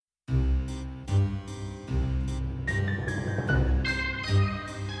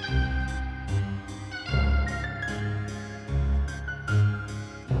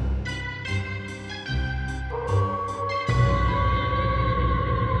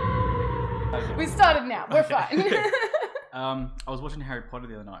We started now. We're fine. I was watching Harry Potter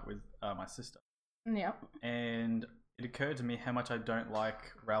the other night with my sister. Yeah. And it occurred to me how much I don't like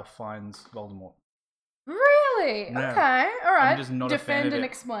Ralph Fiennes' Voldemort. Really? No. Okay. All right. I'm just not a fan Defend of and it.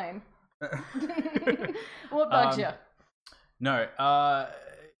 explain. What bugs you? No,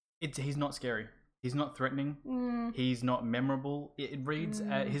 he's not scary. He's not threatening. He's not memorable. It reads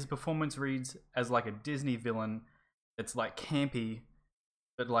his performance reads as like a Disney villain that's like campy,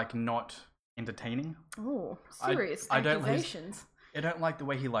 but like not entertaining. Oh, serious I don't accusations. I don't like the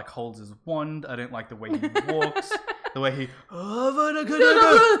way he like holds his wand. I don't like the way he walks. The way he.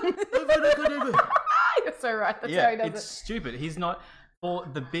 You're so right. That's Yeah, how he does it's it. stupid. He's not for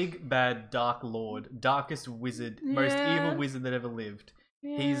the big bad dark lord, darkest wizard, most Yeah. evil wizard that ever lived.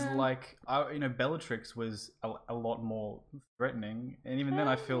 He's like, Bellatrix was a lot more threatening, and even then,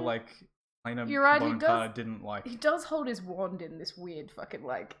 I feel like Helena You're right, Bonham he does- Carter didn't like. He does hold his wand in this weird fucking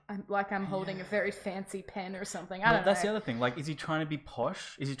I'm holding a very fancy pen or something. I don't know. That's the other thing. Like, is he trying to be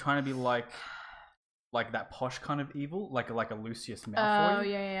posh? Is he trying to be like that posh kind of evil, like a Lucius Malfoy? Oh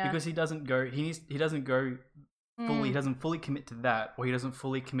yeah. Because he doesn't go. He doesn't go fully. He doesn't fully commit to that, or he doesn't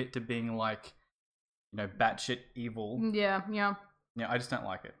fully commit to being like, batshit evil. Yeah. Yeah, I just don't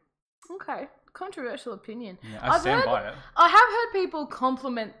like it. Okay. Controversial opinion. Yeah, I stand by it. I have heard people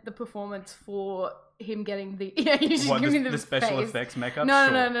compliment the performance for him getting the you should What, give me the special face. effects makeup? No,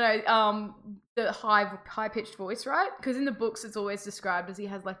 Sure. no. The high pitched voice, right? Because in the books it's always described as he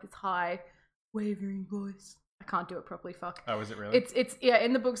has like this high, wavering voice. I can't do it properly. Fuck. Oh, is it really? It's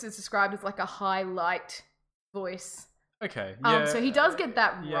in the books it's described as like a high light voice. Okay. Yeah. So he does get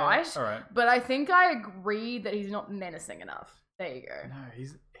that yeah, right. All right. But I think I agree that he's not menacing enough. There you go.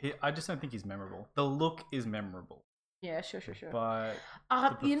 No, I just don't think he's memorable. The look is memorable, Yeah, sure. but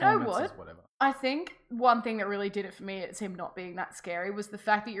the You know performance what? is whatever. I think one thing that really did it for me, it's him not being that scary, was the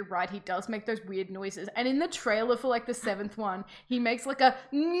fact that you're right, he does make those weird noises. And in the trailer for like the 7th one, he makes like a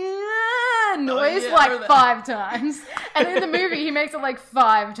noise like 5 times. And in the movie, he makes it like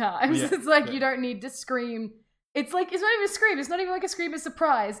 5 times. Yeah, It's like you don't need to scream. It's like, it's not even a scream. It's not even like a scream of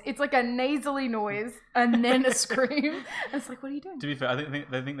surprise. It's like a nasally noise and then a scream. And it's like, what are you doing? To be fair,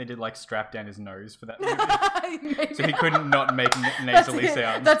 I think they did like strap down his nose for that movie, Maybe. so he couldn't not make That's nasally it.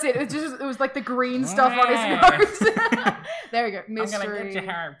 sounds. That's it. It was like the green stuff on his nose. There you go. Mystery. I'm gonna get you,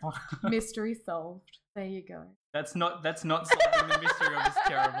 Harry Potter. Mystery solved. There you go. That's not solving the mystery of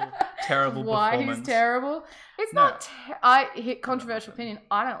this terrible Why performance. he's terrible? It's No. not. Controversial opinion.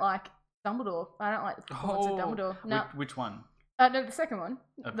 I don't like Dumbledore. I don't like the performance of Dumbledore. No, Which one? no, the second one.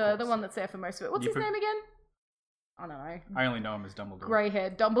 Of The course. one that's there for most of it. What's his name again? I don't know. I only know him as Dumbledore. Grey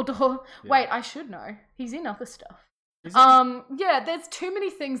haired Dumbledore. Yeah. Wait, I should know. He's in other stuff. Is he? Yeah, there's too many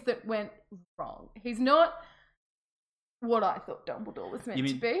things that went wrong. He's not what I thought Dumbledore was meant You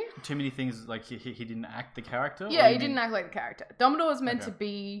to mean be. Too many things, like he didn't act the character? Yeah, Or he you didn't mean- act like the character. Dumbledore was meant Okay. to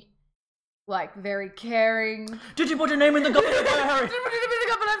be like very caring. Did you put your name in the goblet of fire, Harry?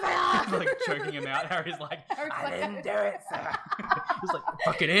 He's Like choking him out. Harry's like, Harry's I like- didn't do it, sir. He's like,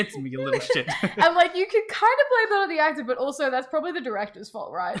 fucking answer me, you little shit. And like you could kind of blame that on the actor, but also that's probably the director's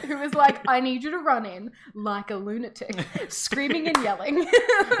fault, right? Who was like, I need you to run in like a lunatic, screaming and yelling.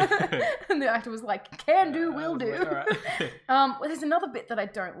 And the actor was like, can do, will do. Alright. Well, there's another bit that I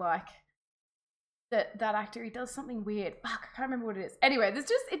don't like. That actor, he does something weird. Fuck, I can't remember what it is. Anyway,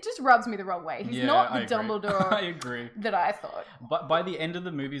 it just rubs me the wrong way. He's Yeah, not the I agree. Dumbledore I agree. that I thought. But by the end of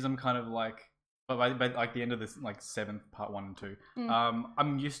the movies, I'm kind of like, by like the end of this, like 7th part 1 and 2,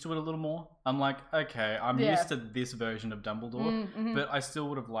 I'm used to it a little more. I'm like, okay, I'm Yeah. used to this version of Dumbledore, but I still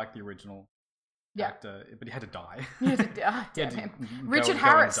would have liked the original actor, but he had to die. Yeah, He had damn to him. go- Richard go and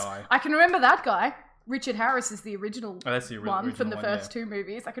Harris. die. I can remember that guy. Richard Harris is the original Oh, that's the one from the original first yeah. 2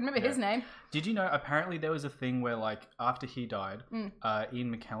 movies. I can remember Yeah. his name. Did you know, apparently there was a thing where, like, after he died, Ian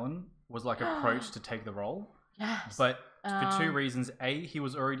McKellen was, like, approached to take the role. Yes. But for 2 reasons. A, he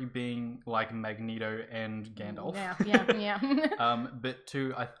was already being, like, Magneto and Gandalf. Yeah. But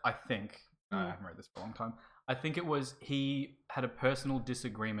 2, I think, I haven't read this for a long time, I think it was he had a personal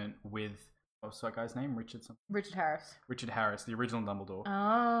disagreement with, what's that guy's name? Richard Harris, the original Dumbledore.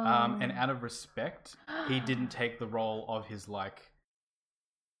 Oh. And out of respect, he didn't take the role of his, like,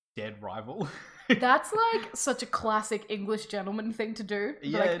 dead rival. That's like such a classic English gentleman thing to do.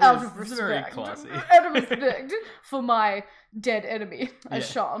 Yeah, Like, it out is. of It's respect. very classy. Out of respect for my dead enemy, I Yeah.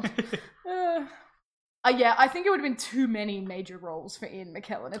 shan't. Yeah, I think it would have been too many major roles for Ian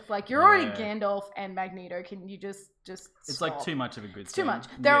McKellen. It's like, you're already Yeah. Gandalf and Magneto. Can you just It's stop? like too much of a good It's too thing. much.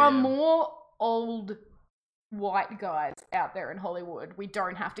 There Yeah, are yeah. more old white guys out there in Hollywood. We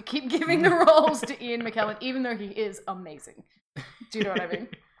don't have to keep giving the roles to Ian McKellen, even though he is amazing. Do you know what I mean?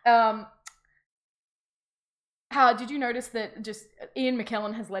 How did you notice that just Ian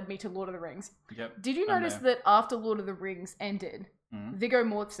McKellen has led me to Lord of the Rings? Yep. Did you notice that after Lord of the Rings ended, Viggo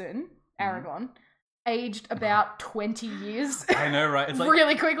Mortensen, Aragorn, aged about 20 years? I know, right? It's like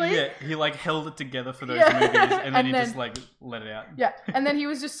really quickly. Yeah, he like held it together for those movies, and then he just like let it out. Yeah, and then he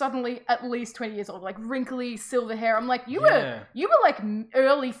was just suddenly at least 20 years old, like wrinkly silver hair. I'm like, you were like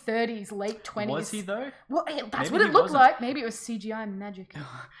early 30s, late 20s. Was he though? Well, that's what it looked like. Maybe it was CGI magic.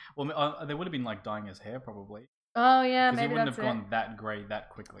 Well, they would have been like dyeing his hair probably. Oh yeah, maybe he wouldn't that's have gone that grey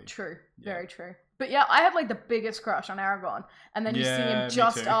that quickly. True, very true. But yeah, I had like the biggest crush on Aragorn, and then you see him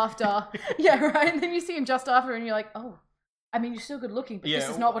just after. Yeah, right. And then you see him just after, and you're like, oh, I mean, you're still good looking, but this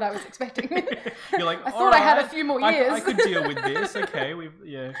is not what I was expecting. You're like, I thought I had a few more years. I could deal with this. Okay,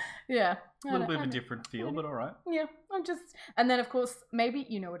 yeah, a little bit of a different feel, but all right. Yeah, and then of course maybe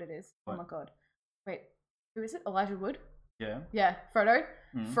you know what it is. What? Oh my god, wait, who is it? Elijah Wood. Yeah, Frodo.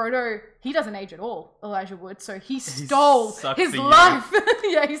 Frodo, he doesn't age at all, Elijah Wood, so he stole his life.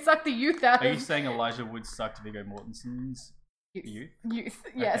 Yeah, he sucked the youth out of him. Are you saying Elijah Wood sucked Viggo Mortensen's youth?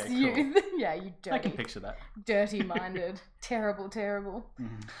 Yes, okay, youth. Cool. Yeah, you dirty. I can picture that. Dirty-minded. Terrible.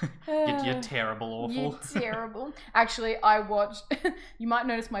 You're terrible, awful. You're terrible. Actually, I watched... You might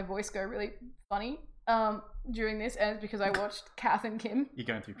notice my voice go really funny during this, and it's because I watched Kath and Kim. You're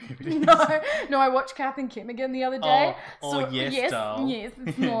going through puberty. No, I watched Kath and Kim again the other day. Yes, doll. Yes,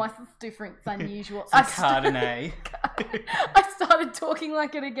 it's nice, it's different, it's unusual. It's a Chardonnay. I started talking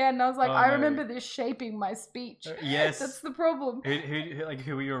like it again, and I was like, I remember this shaping my speech. Yes. That's the problem.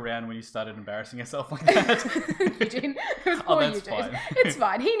 Who were you around when you started embarrassing yourself like that? Eugene. It was poor Eugene. Fine. It's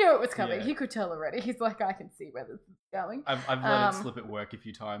fine. He knew it was coming. Yeah. He could tell already. He's like, I can see where this is going. I've let it slip at work a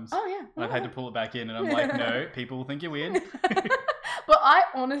few times. Oh, yeah. And I've had to pull it back in, and I'm like, no, people will think you're weird. But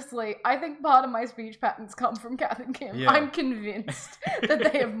I think part of my speech patterns come from Kath and Kim. Yeah. I'm convinced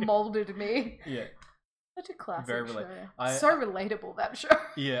that they have molded me. Yeah. Such a classic Very show. So relatable, that show.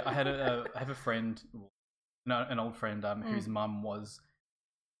 Yeah, I have a friend, an old friend, whose mum was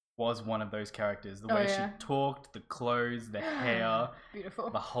one of those characters. The way she talked, the clothes, the hair, beautiful,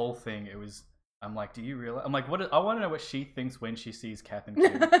 the whole thing. It was. I'm like, do you realize? I'm like, I want to know what she thinks when she sees Kath and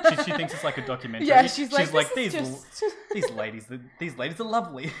Kim. She thinks it's like a documentary. Yeah, she's like these ladies are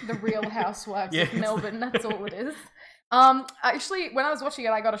lovely. The Real Housewives of Melbourne. That's all it is. Actually, when I was watching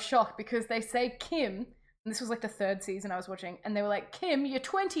it, I got a shock because they say Kim. And this was like the third season I was watching, and they were like, Kim, you're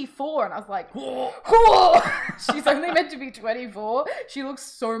 24. And I was like, whoa. She's only meant to be 24. She looks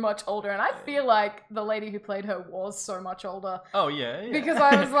so much older. And I feel like the lady who played her was so much older. Oh, yeah. Because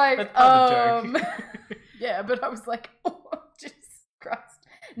I was like, yeah, but I was like, oh, Jesus Christ.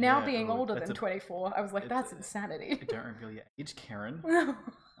 Now being older than 24, I was like, that's insanity. I don't reveal your age, Karen.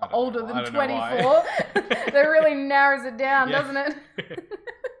 Older than 24? That really narrows it down, doesn't it?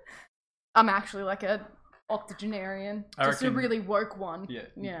 I'm actually like a octogenarian, just a really woke one.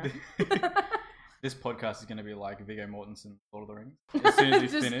 Yeah. This podcast is going to be like Viggo Mortensen, Lord of the Rings. As soon as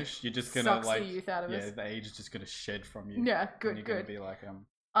you finish, you're just going to like, the youth out of us. The age is just going to shed from you. Yeah, good. You're going to be like,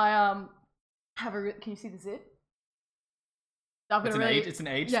 I have a. Can you see the zit? It's an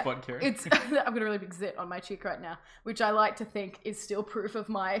age spot, Karen. I've got a really big zit on my cheek right now, which I like to think is still proof of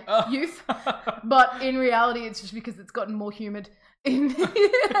my youth. But in reality, it's just because it's gotten more humid and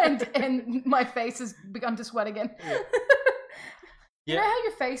my face has begun to sweat again. Yeah. You know how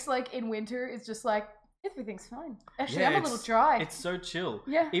your face, like in winter, is just like, everything's fine. Actually, I'm a little dry. It's so chill.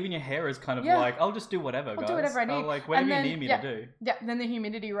 Yeah. Even your hair is kind of like, I'll just do whatever, guys. I'll do whatever I need. Like, whatever you need me to do. Yeah, then the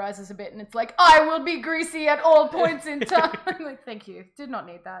humidity rises a bit and it's like, I will be greasy at all points in time. I'm like, thank you. Did not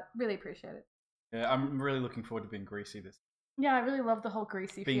need that. Really appreciate it. Yeah, I'm really looking forward to being greasy this. Yeah, I really love the whole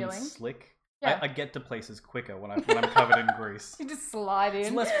greasy feeling. Being slick. Yeah. I get to places quicker when I'm covered in grease. You just slide in.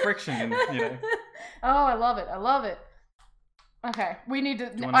 It's less friction and, Oh, I love it. I love it. Okay, we need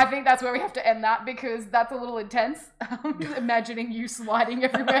to. I think that's where we have to end that because that's a little intense. Imagining you sliding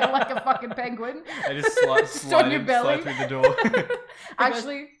everywhere like a fucking penguin. I just slide on your belly. Slide through the door.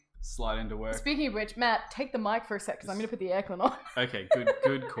 Actually, slide into work. Speaking of which, Matt, take the mic for a sec because I'm going to put the aircon on. Okay,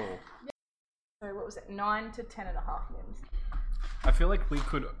 good call. So what was it? 9 to 10.5 minutes. I feel like we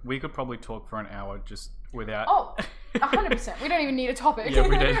could probably talk for an hour just without. Oh, 100%. We don't even need a topic. Yeah,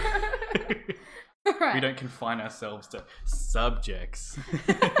 we don't. Right. We don't confine ourselves to subjects.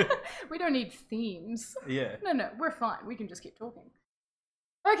 We don't need themes. Yeah. No, we're fine. We can just keep talking.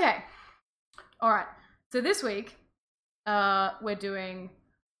 Okay. All right. So this week, we're doing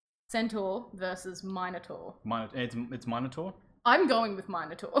Centaur versus Minotaur. It's Minotaur? I'm going with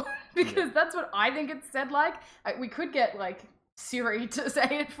Minotaur because that's what I think it's said like. We could get like Siri to say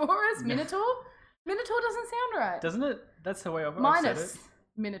it for us. Minotaur? Minotaur doesn't sound right. Doesn't it? That's the way I've said it. Minus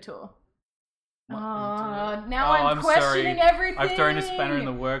Minotaur. Now I'm questioning everything. I've thrown a spanner in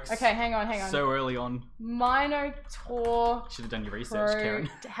the works. Okay, hang on. So early on. Minotaur. Should have done your research, Karen.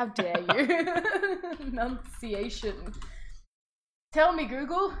 How dare you? Enunciation. Tell me,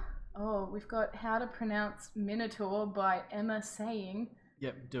 Google. Oh, we've got How to Pronounce Minotaur by Emma Saying.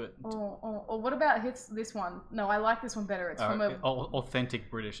 Yep, do it. Or what about this one? No, I like this one better. It's from a... authentic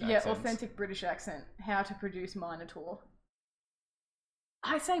British accent. Yeah, authentic British accent. How to produce Minotaur.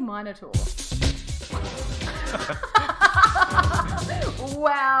 I say Minotaur.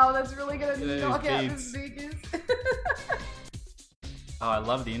 Wow, that's really gonna knock out the speakers. Oh, I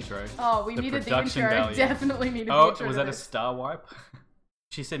love the intro. Oh, we needed the intro. Value. Definitely needed the intro. Oh, was that a star wipe?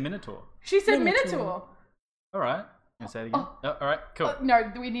 She said Minotaur. She said Minotaur. All right. Can I say it again? Oh, all right, cool.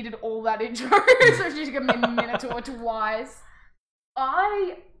 No, we needed all that intro, so she took a Minotaur twice.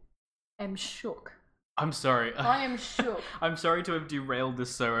 I am shook. I'm sorry. I am shook. I'm sorry to have derailed this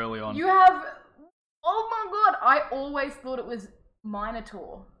so early on. You have... Oh my god, I always thought it was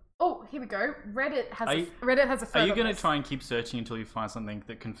Minotaur. Oh, here we go. Reddit has a photo. Are you going to try and keep searching until you find something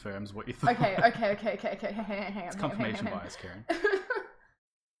that confirms what you thought? Okay. Hang on. It's confirmation bias, Karen.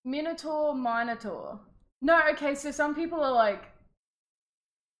 Minotaur. No, okay, so some people are like...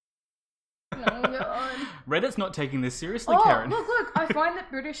 Oh god. Reddit's not taking this seriously, Karen. Look. I find that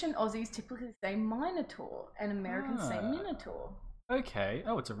British and Aussies typically say Minotaur and Americans say Minotaur. Okay.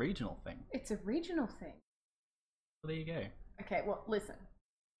 Oh, it's a regional thing. It's a regional thing. Well, there you go. Okay, well, listen.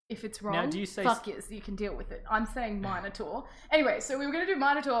 If it's wrong, now, do you say fuck yes, you can deal with it. I'm saying Minotaur. Anyway, so we were going to do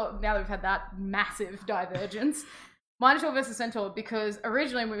Minotaur, now that we've had that massive divergence. Minotaur versus Centaur, because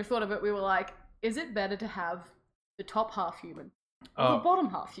originally when we thought of it, we were like, is it better to have the top half human? The bottom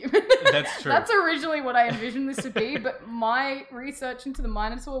half human. That's true. That's originally what I envisioned this to be, but my research into the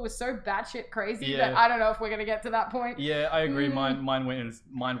Minotaur was so batshit crazy that I don't know if we're gonna get to that point. Yeah, I agree. Mine went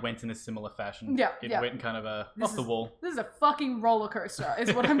in a similar fashion. It went kind of off the wall. This is a fucking roller coaster,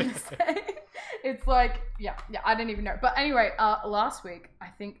 is what I'm gonna say. It's like, I didn't even know. But anyway, last week I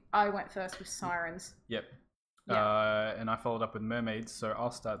think I went first with Sirens. Yep. And I followed up with Mermaids, so I'll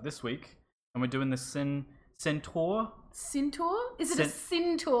start this week, and we're doing the Centaur. Centaur? Is it a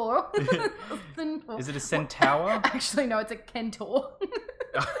centaur? Is it a centaur? Actually, no, it's a kentor.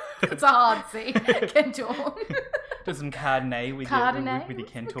 It's a hard C. Kentor. There's some Cardinet with your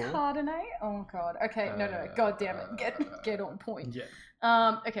Kentor. Cardinet? Oh god. Okay, no. God damn it. Get on point.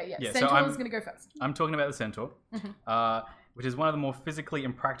 Yeah. Okay, yeah. Centaur is gonna go first. I'm talking about the Centaur, which is one of the more physically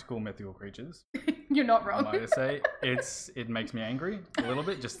impractical mythical creatures. You're not wrong. I might say it makes me angry a little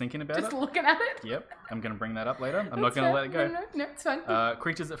bit just thinking about it. Just looking at it. Yep, I'm gonna bring that up later. I'm not gonna let it go. No, it's fine.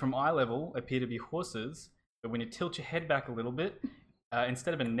 Creatures that from eye level appear to be horses, but when you tilt your head back a little bit,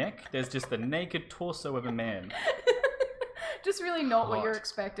 instead of a neck, there's just the naked torso of a man. Just really not what you're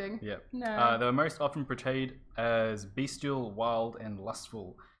expecting. Yep. No. They were most often portrayed as bestial, wild, and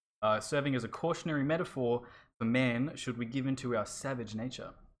lustful, serving as a cautionary metaphor for man should we give in to our savage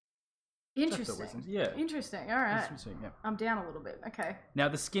nature. Interesting. Yeah. Interesting. All right. Interesting. Yeah. I'm down a little bit. Okay. Now,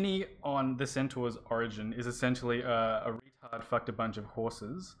 the skinny on the Centaur's origin is essentially a retard fucked a bunch of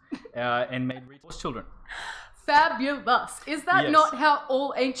horses and made horse children. Fabulous. Is that not how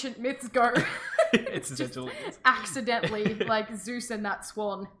all ancient myths go? It's essentially accidentally, like Zeus and that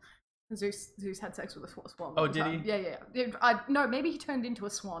swan. Zeus had sex with a swan. Oh, did he? Yeah. No, maybe he turned into a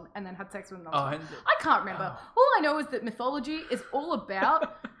swan and then had sex with another swan. And I can't remember. All I know is that mythology is all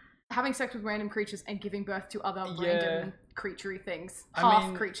about having sex with random creatures and giving birth to other random creaturey things.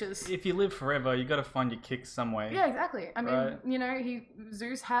 Creatures. If you live forever, you got to find your kicks some way. Yeah, exactly. I mean, you know,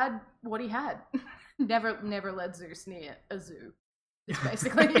 Zeus had what he had. Never led Zeus near a zoo. It's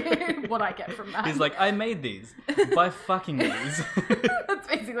basically what I get from that. He's like, I made these by fucking these. That's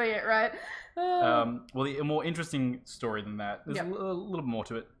basically it, right? Well, a more interesting story than that, there's a little more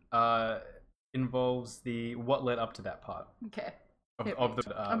to it, involves what led up to that part. Okay. Of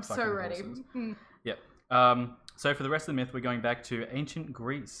the I'm so ready. Yep. So for the rest of the myth, we're going back to ancient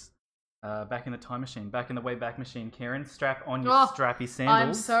Greece. Back in the time machine, back in the Wayback Machine. Karen, strap on your strappy sandals.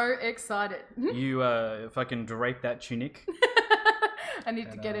 I'm so excited. You fucking drape that tunic. I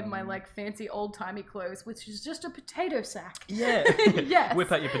need to get in my like fancy old timey clothes, which is just a potato sack. Yeah. Yes.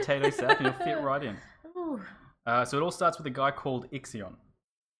 Whip out your potato sack and you'll fit right in. Ooh. So it all starts with a guy called Ixion.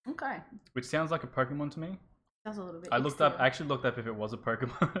 Okay. Which sounds like a Pokemon to me. Sounds a little bit. I actually looked up if it was a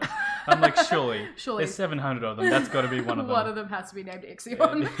Pokemon. I'm like, surely. There's 700 of them. That's got to be one of them. One of them has to be named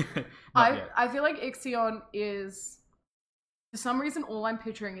Ixion. I feel like Ixion is, for some reason, all I'm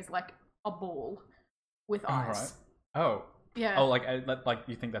picturing is like a ball with eyes. Right. Oh. Yeah. Oh, like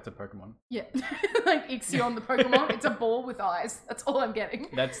you think that's a Pokemon? Yeah. Like Ixion the Pokemon. It's a ball with eyes. That's all I'm getting.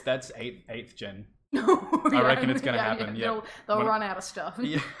 That's eighth gen. I reckon it's gonna happen. Yeah. They'll run out of stuff.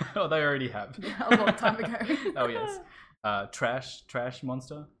 Yeah. Oh, they already have. Yeah, a long time ago. Oh yes. Trash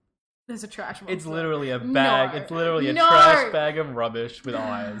monster. There's a trash monster. It's literally a bag. No. It's literally a No. trash bag of rubbish with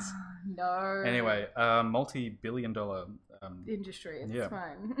eyes. No. Anyway, multi-billion-dollar industry. It's yeah.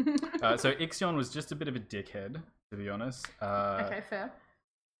 fine. So Ixion was just a bit of a dickhead, to be honest. Okay, fair.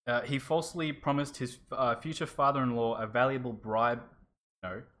 He falsely promised his future father-in-law a valuable bride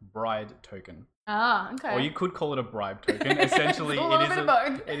token. Ah, okay. Or you could call it a bribe token. Essentially,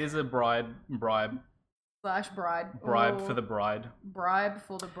 it is a bribe slash bride. Bribe for the bride. Bribe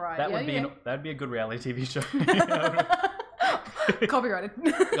for the bride. That'd be a good reality TV show. Copyrighted.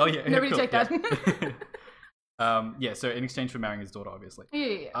 Oh yeah. Nobody cool, take that. Yeah, so in exchange for marrying his daughter, obviously.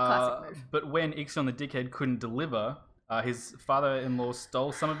 Yeah. Classic move. But when Ixion the dickhead couldn't deliver, his father-in-law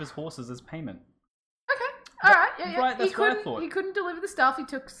stole some of his horses as payment. All right, yeah. Right, that's what I thought. He couldn't deliver the stuff. He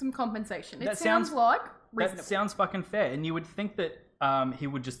took some compensation. That It sounds like reasonable. That sounds fucking fair, and you would think that he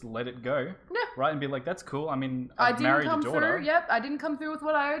would just let it go, right, and be like, "That's cool." I mean, I've married your daughter. Yep, I didn't come through with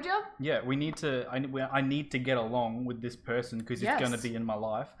what I owed you. Yeah, we need to. I need to get along with this person because he's going to be in my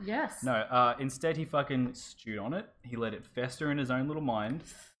life. Yes. No. Instead, he fucking stewed on it. He let it fester in his own little mind.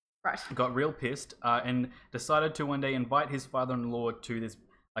 Right. Got real pissed, and decided to one day invite his father-in-law to this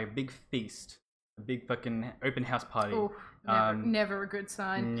like big feast. A big fucking open house party. Ooh, never a good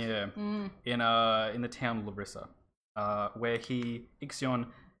sign. Yeah. In the town of Larissa, where Ixion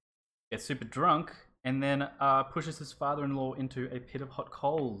gets super drunk and then pushes his father-in-law into a pit of hot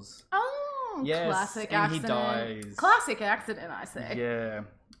coals. Oh, yes, classic and accident. he dies. Classic accident, I say. Yeah.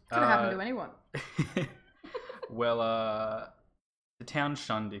 Could have happened to anyone. Well, the town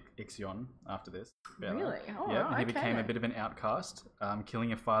shunned Ixion after this. Really? Oh, yeah, and he okay. became a bit of an outcast.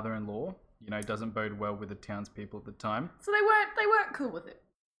 Killing a father-in-law, doesn't bode well with the townspeople at the time. So they weren't cool with it.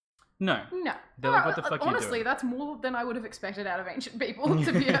 No. They're like, what the fuck honestly, are you doing? that's more than I would have expected out of ancient people,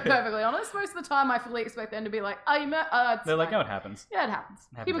 to be perfectly honest. Most of the time, I fully expect them to be like, oh, you met? They're like, no, it happens. Yeah, it happens.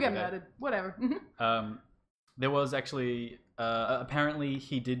 People get murdered. Whatever. There was actually, apparently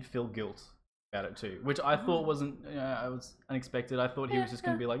he did feel guilt about it too, which I thought wasn't, I was unexpected. I thought he was just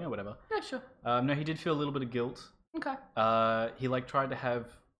going to be like, oh, whatever. Yeah, sure. No, he did feel a little bit of guilt. Okay. He like tried to have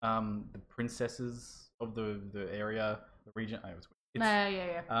the princesses of the area, the region.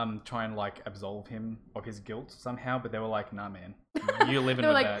 Try and like absolve him of his guilt somehow, but they were like, "Nah, man, you're living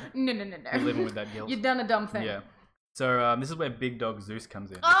with that. No. You're living with that guilt. You've done a dumb thing." Yeah. So this is where Big Dog Zeus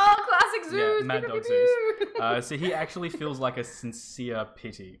comes in. Oh, classic Zeus! Yeah, Mad Dog Zeus. So he actually feels like a sincere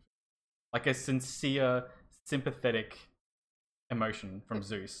pity, like a sincere, sympathetic emotion from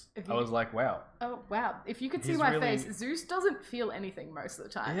Zeus. I was like, wow. Oh, wow. If you could see my face, Zeus doesn't feel anything most of the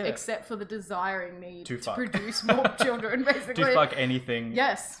time, except for the desiring need to produce more children, basically. To fuck anything.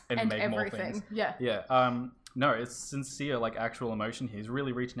 Yes, and make everything. More things. Yeah. Yeah. No, it's sincere, like actual emotion. He's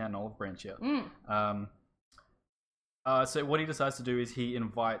really reaching out an olive branch here. So what he decides to do is he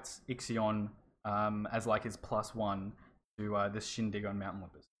invites Ixion as like his +1 to this shindig on Mount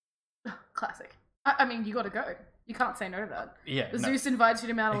Olympus. Classic. I mean, you got to go. You can't say no to that. Yeah. Zeus invites you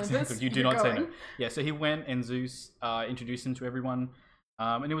to Mount Olympus. Exactly. You do not say no. Yeah, so he went and Zeus introduced him to everyone,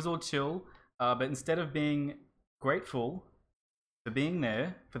 and it was all chill. But instead of being grateful for being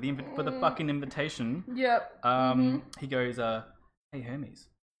there for the fucking invitation, he goes, "Hey Hermes,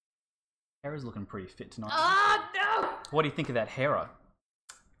 Hera's looking pretty fit tonight. Ah, no! What do you think of that Hera?"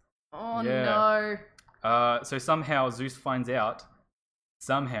 Oh no! So somehow Zeus finds out.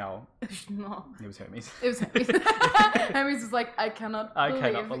 No. It was Hermes. It was Hermes. Hermes was like, I cannot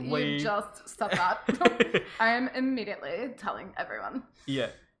believe you just said that. I am immediately telling everyone. Yeah.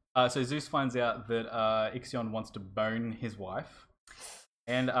 So Zeus finds out that Ixion wants to bone his wife,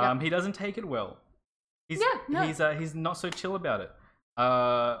 and he doesn't take it well. He's not so chill about it.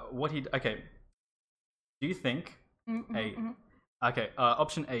 Do you think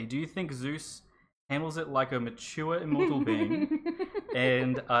option A, do you think Zeus handles it like a mature immortal being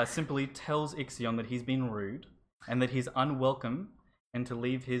and simply tells Ixion that he's been rude and that he's unwelcome and to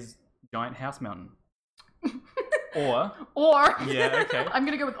leave his giant house mountain? Or I'm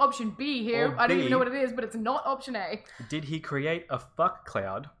gonna go with option B here. I don't even know what it is, but it's not option A. Did he create a fuck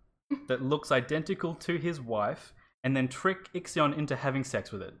cloud that looks identical to his wife and then trick Ixion into having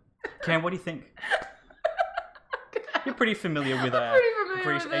sex with it? Cam, what do you think? You're pretty familiar with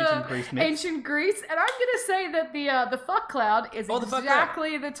ancient Greece myths. Ancient Greece, and I'm gonna say that the fuck cloud is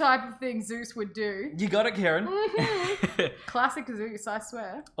exactly the type of thing Zeus would do. You got it, Karen. Classic Zeus, I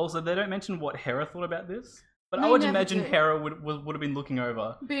swear. Also, they don't mention what Hera thought about this. But I would imagine Hera would have been looking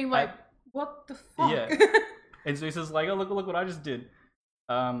over, being like, "What the fuck?" Yeah, and Zeus is like, "Oh, look what I just did."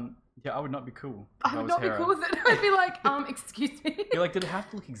 Yeah, I would not be cool. I would not be cool with it. I'd be like, excuse me. You're like, did it have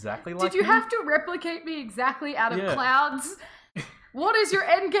to look exactly like? Did you have to replicate me exactly out of clouds? What is your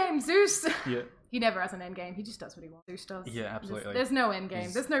end game, Zeus? Yeah. He never has an end game. He just does what he wants. Zeus does. Yeah, absolutely. There's no end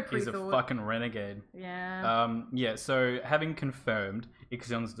game. There's no pre-thought. He's a fucking renegade. Yeah. Yeah. So having confirmed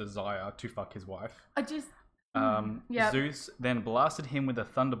Ixion's desire to fuck his wife, Zeus then blasted him with a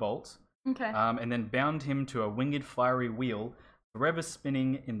thunderbolt. Okay. And then bound him to a winged fiery wheel, forever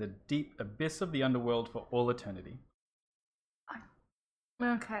spinning in the deep abyss of the underworld for all eternity.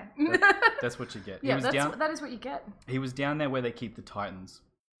 Okay. That's what you get. Yeah, that is what you get. He was down there where they keep the Titans.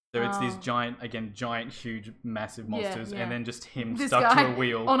 So it's these giant, huge, massive monsters, and then just him stuck to a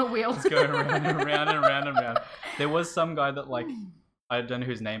wheel. On a wheel. Just going around and around and around and around. There was some guy that, like, I don't know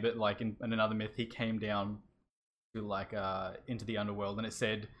whose name, but, like, in another myth, he came down to, like, into the underworld, and it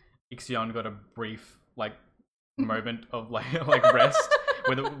said Ixion got a brief, like, moment of, like rest,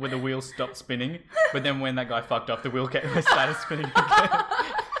 where the wheel stopped spinning, but then when that guy fucked off, the wheel started spinning again.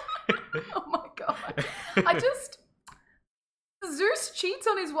 Oh my god. Zeus cheats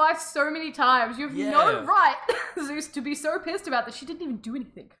on his wife so many times. You have no right, Zeus, to be so pissed about that. She didn't even do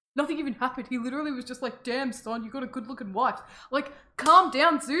anything. Nothing even happened. He literally was just like, damn, son, you got a good-looking wife. Like, calm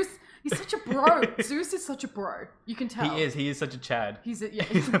down, Zeus. He's such a bro. Zeus is such a bro. You can tell. He is such a Chad. He's a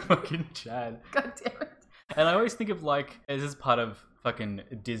fucking Chad. God damn it. And I always think of, like, this is part of fucking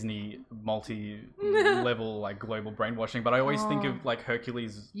Disney multi-level, like, global brainwashing, but I always think of, like,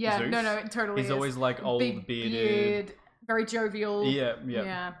 Hercules Zeus. No, it totally He's always, like, old, big bearded. Very jovial.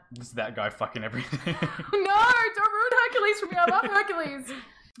 Yeah. Just that guy fucking everything. No, don't ruin Hercules for me. I love Hercules.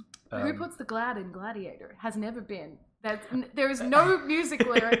 Who puts the glad in Gladiator? Has never been. There is no music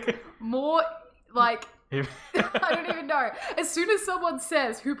lyric more, like... I don't even know. As soon as someone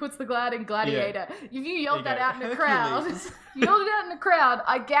says who puts the glad in Gladiator, if you yelled that out in a crowd,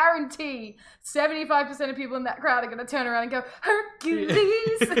 I guarantee 75% of people in that crowd are going to turn around and go,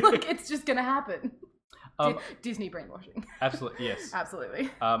 Hercules! Like, it's just going to happen. Disney brainwashing. Absolutely, yes. Absolutely.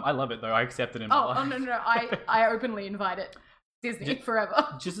 I love it, though. I accept it in my life. Oh, no. I openly invite it. Disney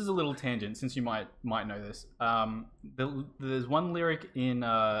forever. Just as a little tangent, since you might know this, there's one lyric in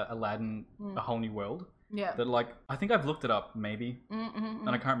Aladdin, A Whole New World. Yeah. That, like, I think I've looked it up, maybe, and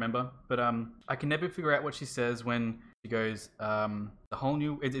I can't remember, but I can never figure out what she says when she goes, the whole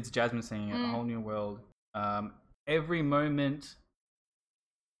new. It's Jasmine singing it. A whole new world. Every moment.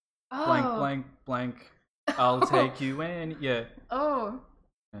 Blank. I'll take you in. Yeah. Oh.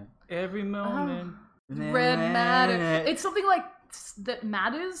 Every moment. Red matter. It's something like that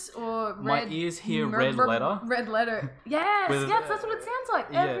matters, or red. My ears hear red letter. Red letter. Yes, that's what it sounds like.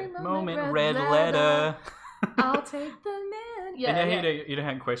 Yeah, every moment red letter. I'll take them in. Yeah. And you don't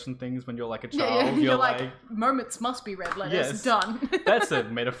have to question things when you're like a child. You're like, moments must be red letters. Yes. Done. That's a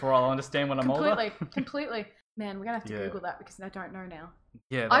metaphor I'll understand when I'm older. Completely. Man, we're gonna have to Google that because I don't know now.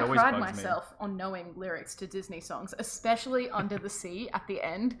 Yeah, I pride myself on knowing lyrics to Disney songs, especially Under the Sea at the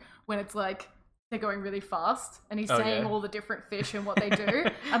end when it's like they're going really fast and he's saying all the different fish and what they do.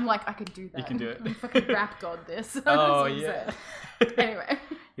 I'm like, I can do that. You can do it. I'm fucking rap god this. Oh yeah. Anyway.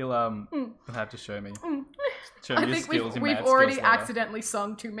 You'll have to show me. Show I me think your skills we've already accidentally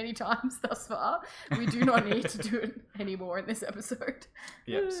sung too many times thus far. We do not need to do it anymore in this episode.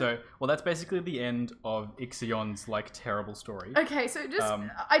 Yeah, so, well, that's basically the end of Ixion's, like, terrible story. Okay, so just,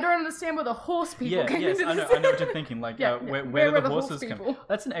 I don't understand where the horse people came into this. I know what you're thinking. Like, where do the horses come?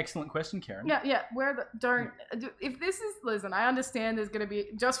 That's an excellent question, Karen. Yeah, if this is, listen, I understand there's going to be,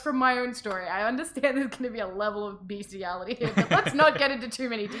 just from my own story, I understand there's going to be a level of bestiality here, but let's not get into too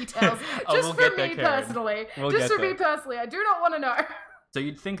many details. Just for me personally. I do not want to know. So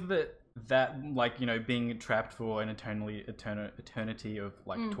you'd think that like, you know, being trapped for an eternity of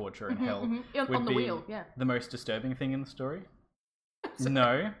like torture and hell would be wheel, the most disturbing thing in the story?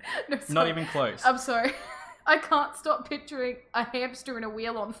 No, not even close. I'm sorry. I can't stop picturing a hamster in a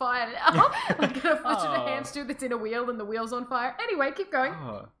wheel on fire now. Like a footage of a hamster that's in a wheel and the wheel's on fire. Anyway, keep going.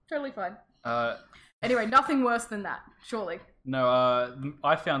 Totally fine. Anyway, nothing worse than that, surely. No,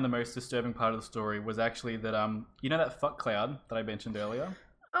 I found the most disturbing part of the story was actually that, you know that fuck cloud that I mentioned earlier?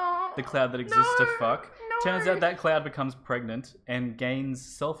 Oh, the cloud that exists to fuck? No. Turns out that cloud becomes pregnant and gains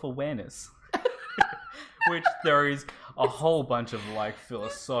self-awareness. Which there is a whole bunch of, like,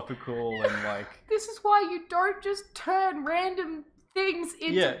 philosophical and, like... This is why you don't just turn random things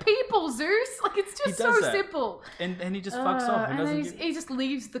into people, Zeus. Like, it's just so simple. And he just fucks off. And then he just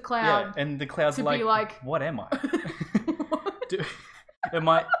leaves the cloud. Yeah, and the cloud's like, what am I? Am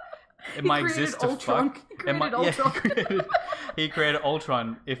I it might exist to Ultron. fuck. He created Ultron. He created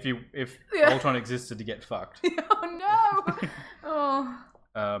Ultron if Ultron existed to get fucked. Oh no!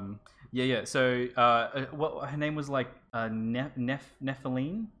 Oh. Yeah. So, what her name was like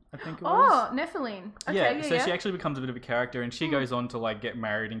Nephiline, I think it was. Oh, Nephiline. Okay, yeah. So she actually becomes a bit of a character, and she goes on to like get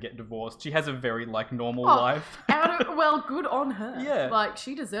married and get divorced. She has a very like normal life. Well, good on her. Yeah. Like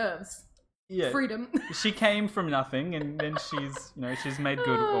she deserves freedom. She came from nothing, and then she's made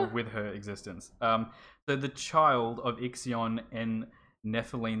good with her existence. So the child of Ixion and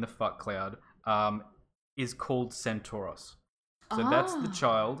Nephiline, the fuck cloud, is called Centauros. So that's the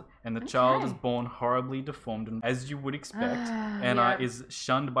child, and the child is born horribly deformed, as you would expect, and is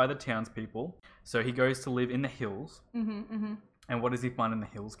shunned by the townspeople. So he goes to live in the hills. And what does he find in the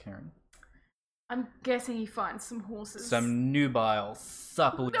hills, Karen? I'm guessing he finds some horses. Some nubile,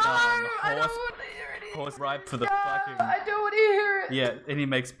 supple young horse ripe for the fucking... I don't want to hear it. Yeah, and he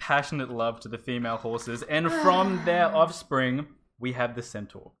makes passionate love to the female horses, and from their offspring, we have the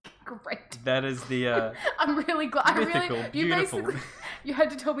centaur. Great. That is the I'm really glad. mythical, beautiful. You had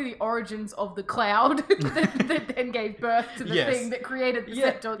to tell me the origins of the cloud that then gave birth to the thing that created the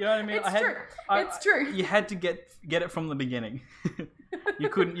centaur. You know what I mean? It's true. You had to get it from the beginning. You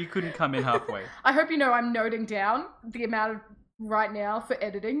couldn't come in halfway. I hope you know I'm noting down the amount of right now for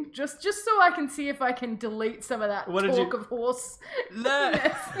editing, just so I can see if I can delete some of that talk of horse. No.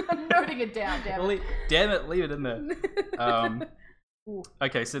 I'm noting it down. Damn it, leave it in there.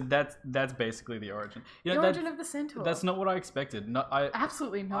 Okay, so that's basically the origin. The origin of the centaur. That's not what I expected.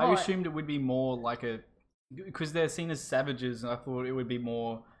 Absolutely not. I assumed it would be more like because they're seen as savages, and I thought it would be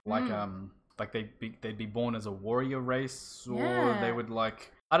more like like they'd be born as a warrior race, or they would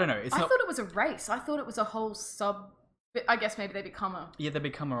like, I don't know. I thought it was a race. I thought it was a whole I guess maybe they become a... Yeah, they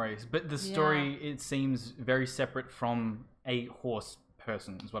become a race. But the story, it seems very separate from a horse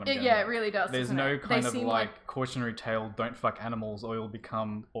person, is what I'm getting at. It really does. There's no kind of like cautionary tale, don't fuck animals or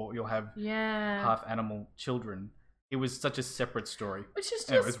you'll have half animal children. It was such a separate story. Which is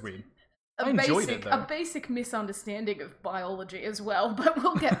just... it was weird. I enjoyed it, though. A basic misunderstanding of biology as well, but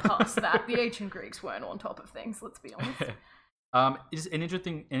we'll get past that. The ancient Greeks weren't on top of things, let's be honest. It's an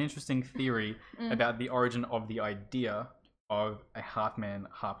interesting theory about the origin of the idea of a half man,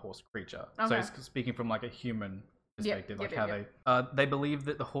 half horse creature. Okay. So it's speaking from like a human perspective, they believe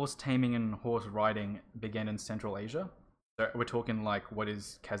that the horse taming and horse riding began in Central Asia. So we're talking like what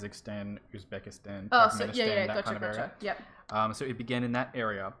is Kazakhstan, Uzbekistan, Turkmenistan, that kind of area. Yep. So it began in that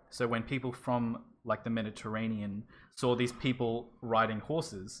area. So when people from like the Mediterranean saw these people riding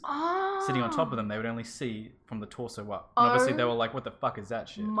horses, sitting on top of them, they would only see from the torso up. And obviously they were like, what the fuck is that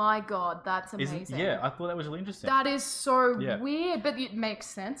shit? My God, that's amazing. I thought that was really interesting. That is so weird, but it makes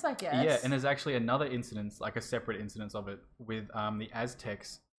sense, I guess. Yeah, and there's actually another incident, like a separate incident of it, with the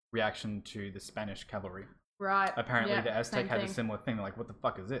Aztecs' reaction to the Spanish cavalry. Right. Apparently the Aztec had a similar thing. They're like, what the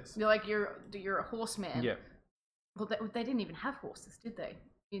fuck is this? You're like, you're a horseman. Yeah. Well, they didn't even have horses, did they?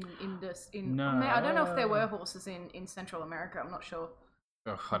 No. I don't know if there were horses in Central America. I'm not sure.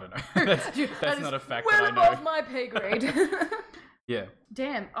 Oh, I don't know. That's not a fact that I know. Well above my pay grade. Yeah.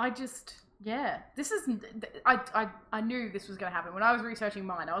 Damn. This isn't. I knew this was going to happen when I was researching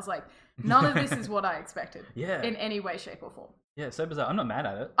mine. I was like, none of this is what I expected. Yeah. In any way, shape, or form. Yeah, so bizarre. I'm not mad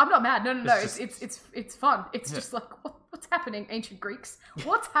at it. I'm not mad. No. It's fun. It's just like, what's happening, ancient Greeks?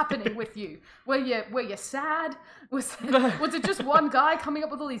 What's happening with you? Were you sad? Was it just one guy coming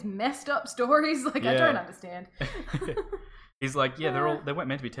up with all these messed up stories? Like, I don't understand. He's like, they weren't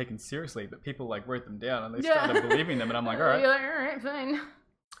meant to be taken seriously, but people like wrote them down and they started believing them, and I'm like, all right. You're like, all right, fine.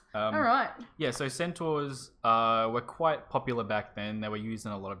 All right. Yeah, so centaurs were quite popular back then. They were used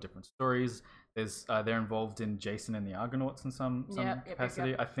in a lot of different stories. They're involved in Jason and the Argonauts in some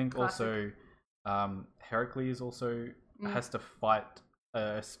capacity. I think Classic. also Heracles also has to fight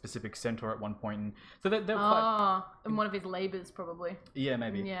a specific centaur at one point. And so they're quite... in one of his labors, probably. Yeah,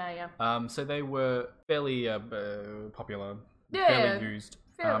 maybe. Yeah. So they were fairly popular, fairly fairly used.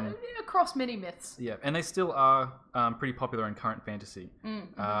 Across many myths. Yeah, and they still are pretty popular in current fantasy.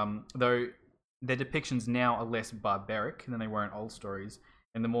 Though their depictions now are less barbaric than they were in old stories,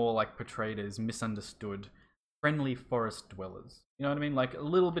 and they're more like portrayed as misunderstood, friendly forest dwellers. You know what I mean? Like a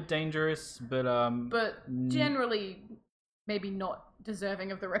little bit dangerous, but generally maybe not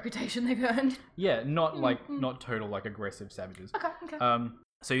deserving of the reputation they've earned. Yeah, not total like aggressive savages. Okay.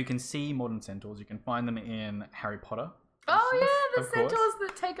 So you can see modern centaurs. You can find them in Harry Potter. Oh yeah, the centaurs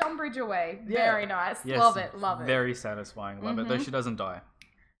that take Umbridge away. Yeah. Very nice. Yes, love it. Very satisfying. Love it. Though she doesn't die.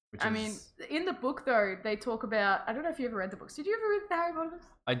 Which I mean, in the book though, they talk about. I don't know if you ever read the books. Did you ever read the Harry Potter books?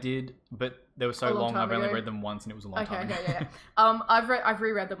 I did, but they were so long. I've only read them once, and it was a long time ago. Yeah. I've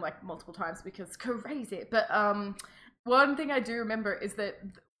reread them like multiple times because crazy. But one thing I do remember is that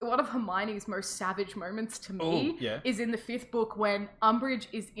one of Hermione's most savage moments to me is in the 5th book when Umbridge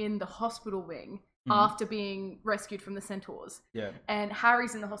is in the hospital wing after being rescued from the Centaurs. Yeah. And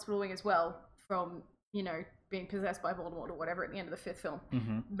Harry's in the hospital wing as well from, being possessed by Voldemort or whatever at the end of the 5th film.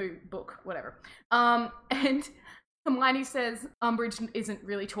 Book, whatever. And Hermione says Umbridge isn't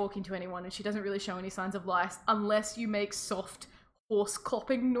really talking to anyone and she doesn't really show any signs of life unless you make soft horse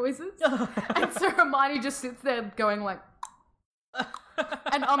clopping noises. And so Hermione just sits there going like...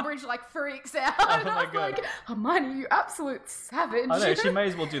 and Umbridge like freaks out. Oh and my I was God. like, Hermione, you absolute savage. I know, she may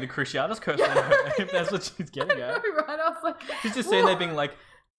as well do the Cruciatus curse on her if that's what she's getting at. Right? I was like... She's just sitting there being like,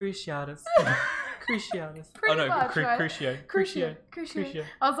 Cruciatus. Cruciatus. Pretty much, right? Crucio.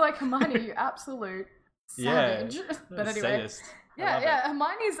 I was like, Hermione, you absolute savage. Yeah. But anyway. Sadist. Yeah.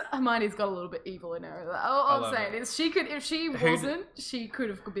 Hermione's got a little bit evil in her. All I'm saying is if she wasn't, she could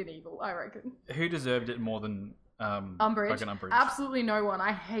have been evil, I reckon. Who deserved it more than Umbridge? fucking Umbridge? Absolutely no one.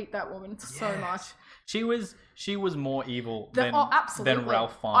 I hate that woman so much. She was more evil than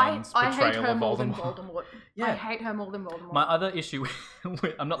Ralph Fiennes' I portrayal hate her of more than Voldemort. Voldemort. Yeah. I hate her more than Voldemort. My other issue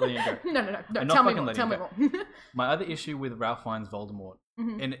with I'm not letting you go. No. I'm Tell not me more. fucking letting you go. My other issue with Ralph Fiennes' Voldemort,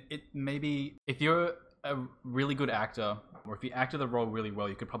 and it maybe if you're a really good actor, or if you acted the role really well,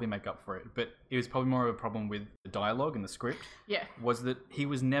 you could probably make up for it. But it was probably more of a problem with the dialogue and the script. Yeah. Was that he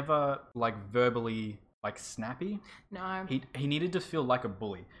was never like verbally like snappy. No. He needed to feel like a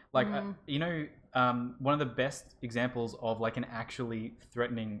bully. Like one of the best examples of like an actually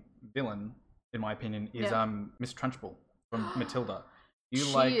threatening villain, in my opinion, is Miss Trunchbull from Matilda. She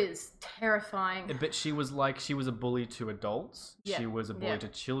is terrifying. But she was a bully to adults. Yeah. She was a bully to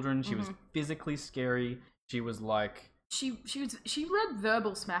children. She was physically scary. She was like she led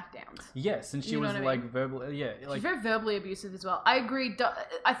verbal smackdowns. Yes, and she was like verbal. Yeah, like she's very verbally abusive as well. I agree.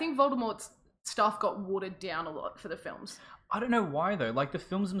 I think Voldemort's stuff got watered down a lot for the films. I don't know why though. Like the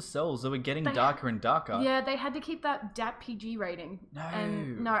films themselves, they were getting darker and darker. Yeah, they had to keep that PG rating.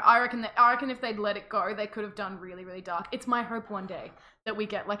 No, I reckon if they'd let it go, they could have done really, really dark. It's my hope one day that we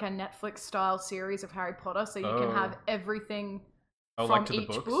get like a Netflix style series of Harry Potter, so you can have everything from like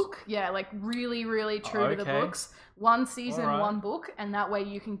each book. Yeah, like really, really true to the books. One season, one book, and that way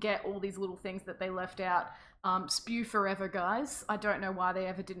you can get all these little things that they left out. Spew Forever, guys. I don't know why they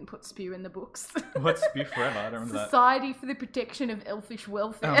ever didn't put Spew in the books. What's Spew Forever? I don't remember Society for the Protection of Elfish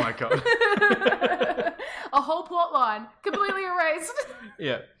Welfare. Oh my god. A whole plot line completely erased.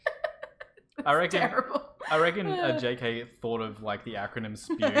 Yeah. I reckon terrible. I reckon JK thought of like the acronym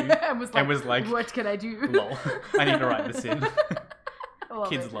SPEW and was like, what can I do? Lol. I need to write this in.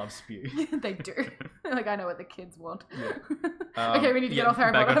 Kids it. love SPEW. They do. Like, I know what the kids want. Yeah. Okay, we need to get off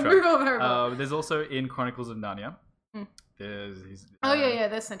Harry Potter. Move on Harry Potter. There's also in Chronicles of Narnia. There's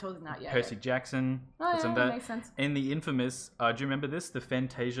there's Centaurs in that. Yeah. Percy Jackson. That makes sense. In the infamous, do you remember this? The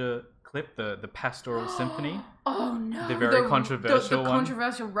Fantasia clip, the Pastoral Symphony. Oh no! The very controversial one. The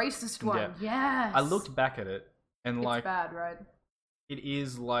controversial racist one. Yeah. Yes. I looked back at it and it's like bad, right? It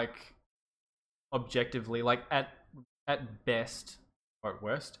is like objectively like at best or at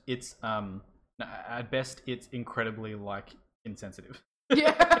worst, it's at best it's incredibly like insensitive.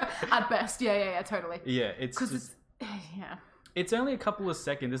 Yeah, at best. Yeah, totally. Yeah, it's just, yeah. It's only a couple of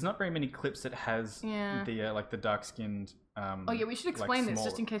seconds. There's not very many clips that has the like the dark skinned. We should explain this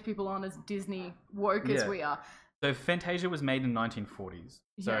just in case people aren't as Disney woke as we are. So Fantasia was made in 1940s.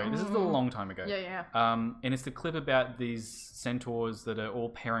 So this is a long time ago. Yeah. And it's the clip about these centaurs that are all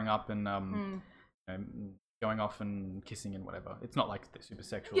pairing up and going off and kissing and whatever. It's not like they're super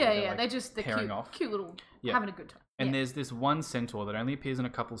sexual. Yeah. They're just pairing cute, off. Cute little, having a good time. And there's this one centaur that only appears in a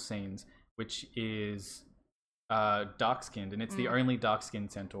couple scenes, which is dark skinned, and it's the only dark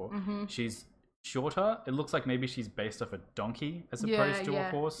skinned centaur. She's shorter. It looks like maybe she's based off a donkey as opposed to a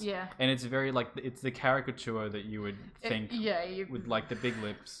horse. Yeah. And it's very like it's the caricature that you would think with like the big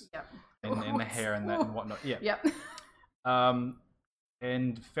lips and the hair and that and whatnot. Yeah. Yep.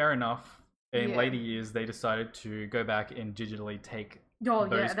 And fair enough. In later years, they decided to go back and digitally take those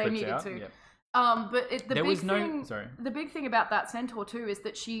clips they needed out. to. Yeah. But the big thing about that centaur too is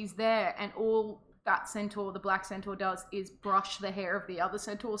that she's there, and all that centaur, the black centaur, does is brush the hair of the other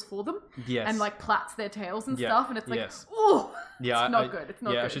centaurs for them. Yes. And like plats their tails and stuff, and it's like, oh, yeah, it's not good. It's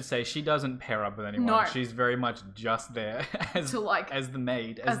not good. I should say she doesn't pair up with anyone. No. She's very much just there as the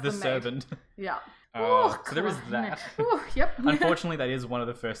maid, as the servant. Yeah. So there is that. Yep. Unfortunately, that is one of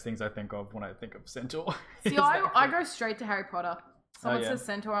the first things I think of when I think of centaur. See, I go straight to Harry Potter. Someone says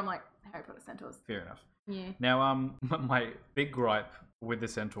centaur, I'm like, Harry Potter centaurs. Fair enough. Yeah. Now, my big gripe with the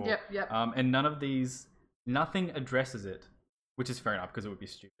centaur. Yep. And nothing addresses it, which is fair enough because it would be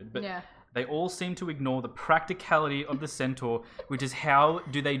stupid. But they all seem to ignore the practicality of the centaur, which is how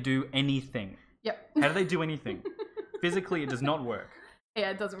do they do anything? Yep. How do they do anything? Physically, it does not work.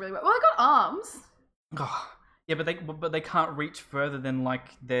 Yeah, it doesn't really work. Well, they got arms. Yeah, but they can't reach further than like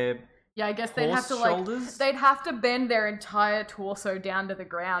their I guess they'd have to shoulders? They'd have to bend their entire torso down to the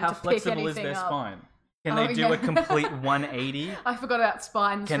ground to pick anything up. How flexible is their spine? Can they do a complete 180? I forgot about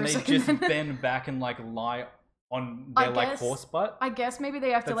spines. Can they just bend back and like lie on their like horse butt? I guess maybe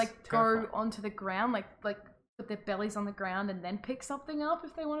they have to like go onto the ground, like put their bellies on the ground and then pick something up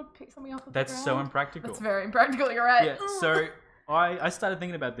if they want to pick something up. That's so impractical. That's very impractical. You're right. Yeah. So I started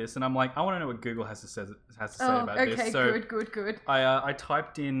thinking about this, and I'm like, I want to know what Google has to say about this. Okay, so good. I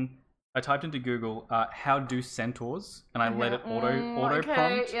typed into Google, how do centaurs, and I let it auto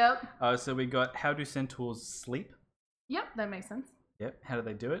prompt. Yep. So we got, how do centaurs sleep? Yep, that makes sense. Yep. How do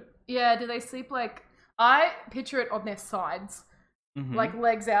they do it? Yeah, do they sleep like... I picture it on their sides, like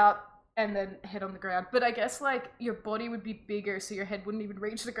legs out and then head on the ground. But I guess like your body would be bigger, so your head wouldn't even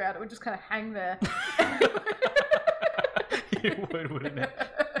reach the ground. It would just kind of hang there. It would, wouldn't it?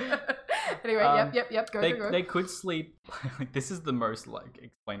 Anyway, yep. Go. They could sleep. Like, this is the most like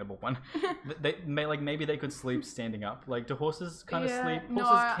explainable one. Maybe they could sleep standing up. Like, do horses kind of sleep?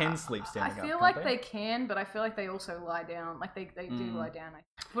 Horses can sleep standing up. I feel like they can, but I feel like they also lie down. Like they do lie down.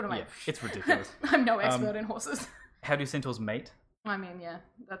 What am I? It's ridiculous. I'm no expert in horses. How do centaurs mate? I mean, yeah,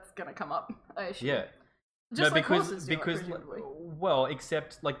 that's gonna come up. I assume. Yeah. Just like horses do, well,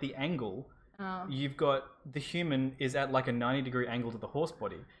 except like the angle. You've got the human is at like a 90-degree angle to the horse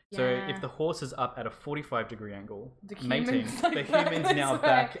body. So if the horse is up at a 45-degree angle, mating, the human's now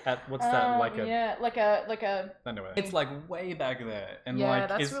back at what's that like a like a I don't know. It's like way back there, and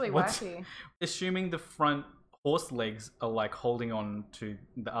that's really wacky. Assuming the front horse legs are like holding on to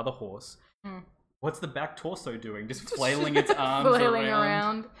the other horse. What's the back torso doing? Just flailing its arms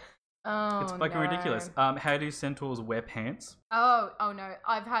around. Oh, it's fucking ridiculous. How do centaurs wear pants? Oh no,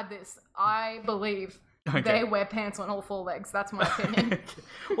 I've had this. I believe they wear pants on all four legs. That's my opinion.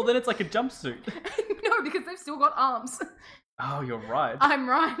 Well, then it's like a jumpsuit. No, because they've still got arms. Oh, you're right. I'm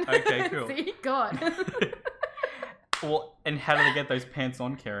right. Okay, cool. See, God. Well, and how do they get those pants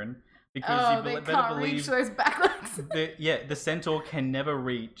on, Karen? Because they can't reach those back legs. The centaur can never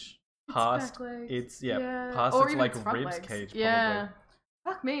reach past its past or its like its ribs legs. cage. Probably. Yeah.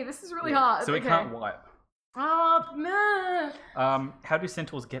 Fuck me, this is really hard. So it can't wipe. Oh, no. How do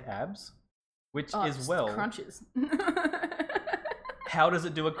centaurs get abs? Which is crunches. How does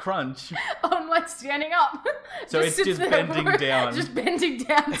it do a crunch? I'm like standing up. So it's just bending down. Just bending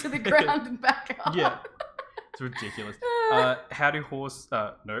down to the ground and back up. Yeah. It's ridiculous. How do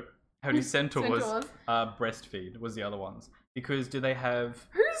How do centaurs breastfeed was the other ones. Because do they have...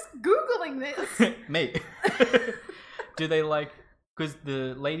 Who's Googling this? Me. Do they like... Because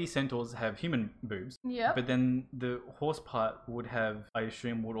the lady centaurs have human boobs. Yeah. But then the horse part would have, I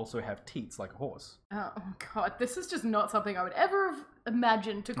assume, would also have teats like a horse. Oh, God. This is just not something I would ever have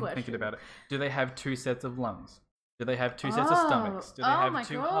imagined to question. I'm thinking about it. Do they have 2 sets of lungs? Do they have 2 sets of stomachs? Do they have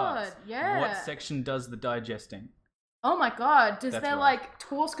 2 hearts? Yeah. What section does the digesting? Oh my God, does their like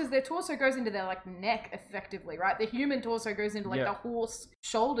torso, because their torso goes into their like neck effectively, right? The human torso goes into like the horse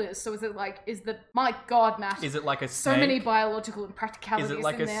shoulders. So my God, Matt. Is it like a So snake? many biological impracticalities in there. Is it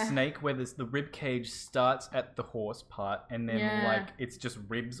like a snake where the rib cage starts at the horse part and then like it's just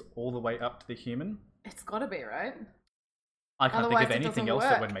ribs all the way up to the human? It's gotta be, right? I can't think of anything else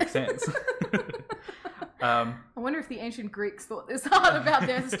that would make sense. I wonder if the ancient Greeks thought this hard about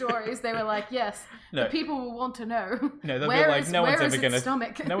their stories. They were like, yes, the people will want to know. No, they'll be like, no one's ever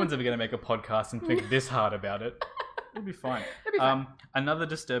gonna make a podcast and think this hard about it. It'll be fine. Another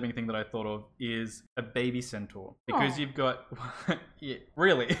disturbing thing that I thought of is a baby centaur. Because you've got...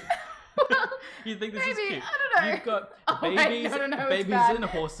 really? You think this is cute? I don't know. You've got babies and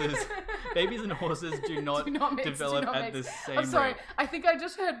horses. Babies and horses do not develop at the same rate. I'm sorry. I think I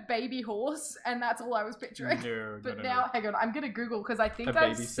just heard baby horse, and that's all I was picturing. No. Hang on. I'm gonna Google because I think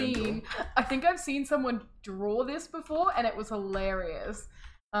I've seen someone draw this before, and it was hilarious.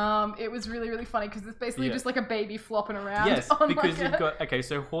 It was really, really funny because it's basically just like a baby flopping around. Yes, because you've got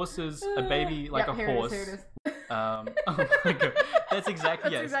so horses, a baby like a horse. Oh my god, that's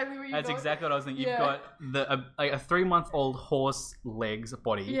exactly That's exactly what you That's thought. exactly what I was thinking. Yeah. You've got a 3-month-old horse legs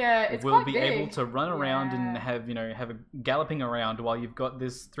body. Yeah, it's will quite be big. able to run around and Yeah. have a galloping around while you've got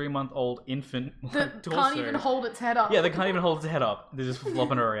this 3-month-old infant That torso. can't even hold its head up. Yeah, they can't even hold its head up. They're just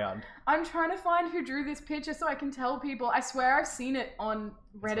flopping around. I'm trying to find who drew this picture so I can tell people. I swear I've seen it on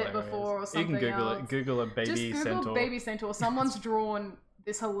Reddit before or something. You can Google else. it. Google a baby Just Google centaur. baby centaur. Someone's drawn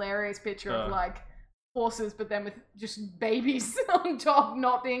this hilarious picture of like horses, but then with just babies on top,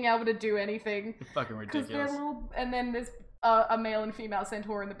 not being able to do anything. It's fucking Because they're ridiculous. little, and then there's a male and female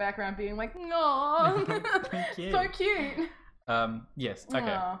centaur in the background being like, "No, Cute. so cute." Yes.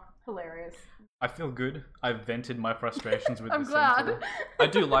 Okay. Aw, hilarious. I feel good. I've vented my frustrations with I'm the glad. centaur. I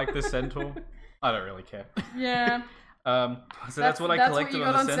do like the centaur. I don't really care. Yeah. So that's what I collected you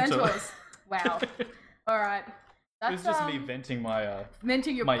on got the centaur. centaurs. Wow. All right. That's It's just me venting my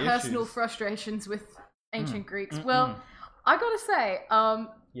venting your my personal issues. frustrations with ancient Greeks. Well, I gotta say,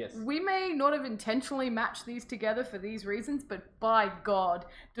 yes. we may not have intentionally matched these together for these reasons, but by God,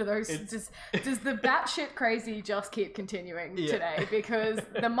 do those does the batshit crazy just keep continuing today? Because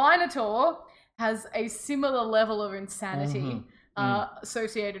the Minotaur has a similar level of insanity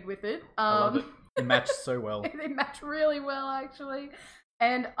associated with it. I love it. It matched so well. They match really well, actually.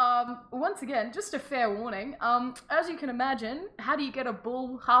 And once again, just a fair warning. As you can imagine, how do you get a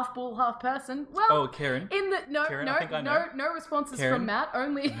half bull, half person? Well, Oh, Karen. in the Karen, I think I know. no responses Karen? from Matt.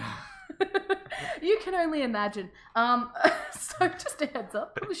 Only you can only imagine. So just a heads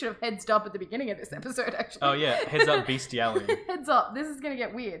up. Probably should have heads up at the beginning of this episode. Actually. Oh yeah, heads up bestiality. Heads up. This is gonna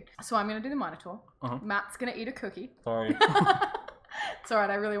get weird. So I'm gonna do the Minotaur. Uh-huh. Matt's gonna eat a cookie. Sorry. It's alright.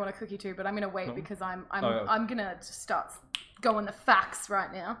 I really want a cookie too, but I'm gonna wait because I'm yeah. I'm gonna just start going the facts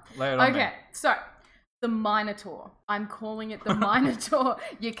right now. Lay it on Okay, so the Minotaur. I'm calling it the Minotaur.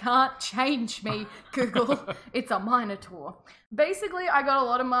 You can't change me, Google. It's a Minotaur. Basically, I got a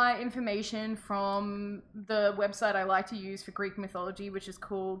lot of my information from the website I like to use for Greek mythology, which is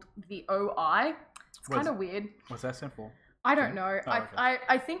called the OI. It's kind of weird. What's that stand for? I don't know. Oh, okay.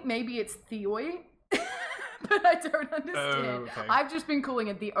 I think maybe it's Theoi. But I don't understand. Oh, okay. I've just been calling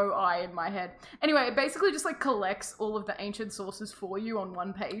it the OI in my head. Anyway, it basically just like collects all of the ancient sources for you on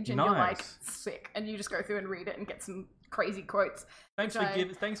one page, and you're like Nice. sick, and you just go through and read it and get some crazy quotes. Thanks which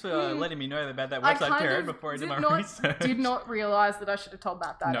for I- letting me know about that I website, kind Karen, of before I did did my not, research. did not realize that I should have told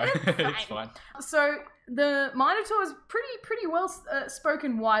Matt that. No, it's fine. So the Minotaur is pretty well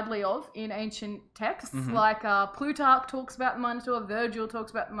spoken widely of in ancient texts. Mm-hmm. Like Plutarch talks about the Minotaur, Virgil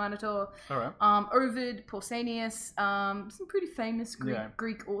talks about the Minotaur, All right. Ovid, Pausanias, some pretty famous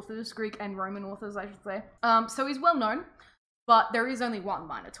Greek authors, Greek and Roman authors, I should say. So he's well known, but there is only one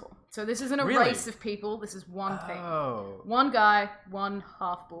Minotaur. So this isn't a Really? race of people. This is one thing. Oh. One guy, one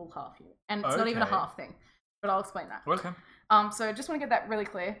half bull, half human, and it's not even a Okay. half thing. But I'll explain that. Okay. So I just want to get that really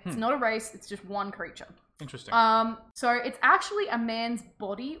clear. It's not a race, it's just one creature. Interesting. So it's actually a man's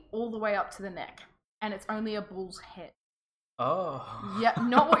body all the way up to the neck, and it's only a bull's head. Oh. Yeah,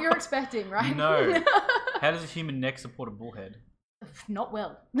 not what you're expecting, right? No. How does a human neck support a bull head? Not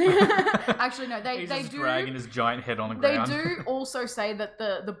well. Actually, no, He's they just do. dragging his giant head on the They ground. do also say that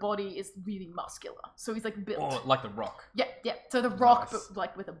the body is really muscular, so he's like built. Or like the Rock. Yeah, yeah. So the Rock, Nice. but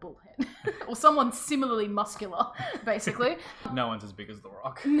like with a bull head, or someone similarly muscular, basically. No one's as big as the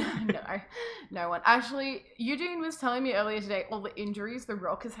Rock. No one. Actually, Eugene was telling me earlier today all the injuries the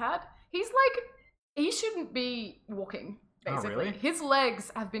Rock has had. He's like, he shouldn't be walking. Basically, Oh, really? his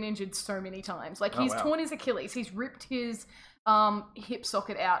legs have been injured so many times. Like he's wow. torn his Achilles, he's ripped his hip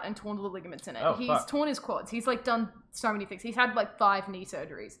socket out and torn all the ligaments in it. Oh, He's fuck. torn his quads. He's like done so many things. He's had like 5 knee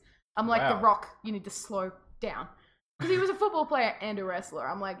surgeries. I'm like, The Wow. Rock, you need to slow down. Because he was a football player and a wrestler.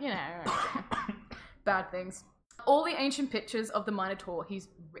 I'm like, bad things. All the ancient pictures of the Minotaur, he's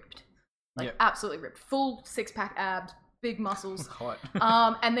ripped. Like Yep. absolutely ripped. Full 6-pack abs, big muscles. Hot.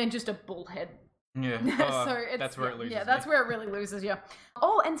 And then just a bull head. Yeah. So it's, that's where it loses. Yeah, that's me. where it really loses you.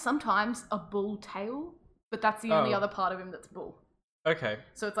 Oh, and sometimes a bull tail, but that's the only Oh. other part of him that's bull. Okay.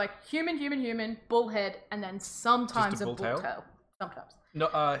 So it's like human, bull head, and then sometimes Just a a bull bull tail? tail. Sometimes.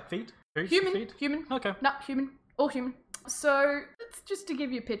 No. Feet. Hooves? Human, Feet. human. Okay. No, human. All human. So it's just to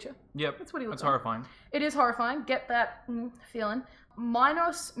give you a picture. Yep. That's what he looks That's like. horrifying. It is horrifying. Get that feeling.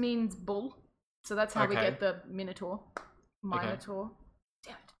 Minos means bull, so that's how we Okay. get the Minotaur. Minotaur.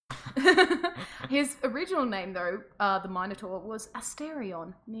 Damn it. His original name, though, the Minotaur, was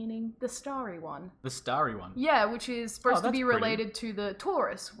Asterion, meaning the starry one. The starry one. Yeah, which is supposed to that's be pretty. related to the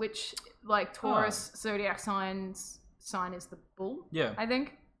Taurus, which, like, Taurus zodiac sign is the bull, Yeah. I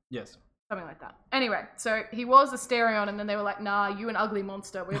think. Yes. Something like that. Anyway, so he was Asterion, and then they were like, nah, you an ugly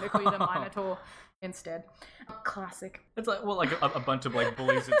monster. We're going to call you the Minotaur instead. Classic. It's like, well, like a bunch of like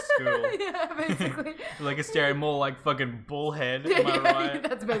bullies at school. Yeah, basically. Like Asterion, more like fucking bullhead. Am I right?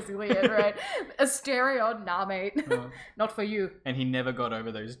 That's basically it, right? Asterion, nah, mate. Not for you. And he never got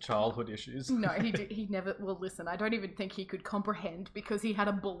over those childhood issues. No, he never. Well, listen, I don't even think he could comprehend because he had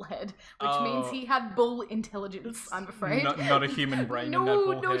a bull head, which means he had bull intelligence. I'm afraid. Not a human brain. No, in that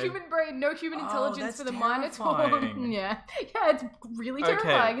bull no head. human brain, no human intelligence for the Minotaur. terrifying. Yeah, it's really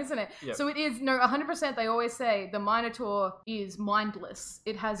terrifying, isn't it? Yep. So it is. No, 100%. They always say the Minotaur is mindless.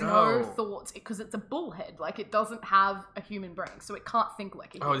 It has no thoughts because it's a bullhead. Like it doesn't have a human brain, so it can't think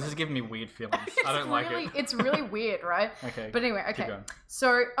like a human. Oh, this is giving me weird feelings. I don't like it. It's really weird, right? Okay. But anyway, Keep okay. going.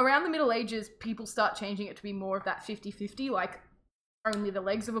 So around the Middle Ages, people start changing it to be more of that 50-50, like only the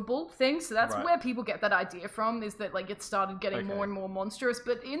legs of a bull thing. So that's Right. where people get that idea from, is that like it started getting more Okay. and more monstrous.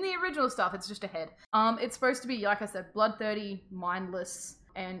 But in the original stuff, it's just a head. It's supposed to be, like I said, blood-thirsty, mindless,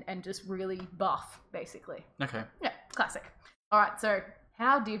 and just really buff, basically. Okay. Yeah, classic. All right, so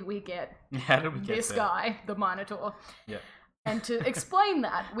how did we get How did we get this there? guy, the Minotaur? Yeah. And to explain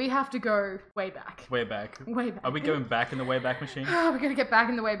that, we have to go way back. Way back. Way back. Are we going back in the Wayback Machine? We're going to get back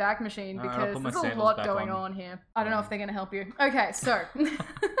in the Wayback Machine Alright, I'll because put my there's a sandals lot back going on. on here. I don't know if they're going to help you. Okay, so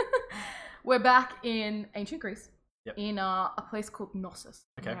we're back in ancient Greece Yep. in a place called Knossos.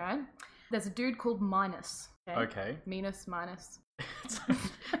 Okay. Alright? There's a dude called Minos. Okay. Minos, Minus.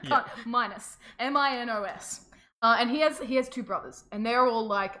 Yeah. Minus. M-I-N-O-S. And he has two brothers, and they're all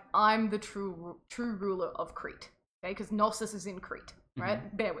like, I'm the true ruler of Crete. Okay, because Knossos is in Crete,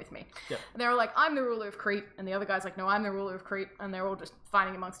 right? Bear with me. Yep. And they're all like, I'm the ruler of Crete, and the other guy's like, no, I'm the ruler of Crete, and they're all just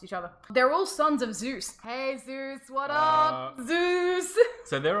fighting amongst each other. They're all sons of Zeus. Hey, Zeus, what up? Zeus!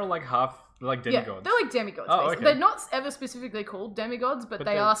 So they're all like half, like demigods. Yeah, they're like demigods. Oh, basically. okay. They're not ever specifically called demigods, but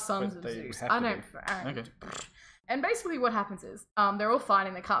they are sons of they Zeus. have I to don't. be. Okay. And basically what happens is, they're all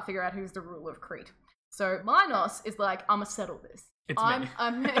fighting, they can't figure out who's the ruler of Crete. So Minos is like, I'ma settle this. It's me.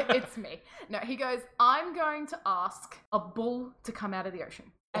 It's me. No, he goes, I'm going to ask a bull to come out of the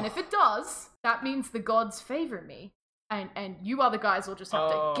ocean. And if it does, that means the gods favor me. And you other guys will just have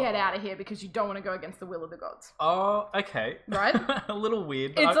to get out of here because you don't want to go against the will of the gods. Oh, okay. Right? A little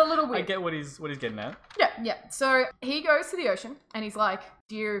weird. But It's a little weird. I get what he's getting at. Yeah. So he goes to the ocean and he's like,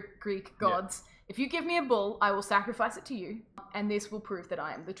 dear Greek gods, if you give me a bull, I will sacrifice it to you. And this will prove that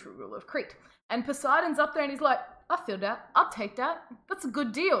I am the true ruler of Crete. And Poseidon's up there and he's like, I feel that. I'll take that. That's a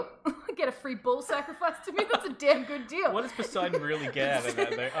good deal. I get a free bull sacrificed to me. That's a damn good deal. What does Poseidon really get out of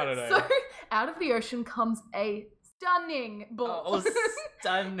that, though? I don't know. So out of the ocean comes a stunning bull. Oh,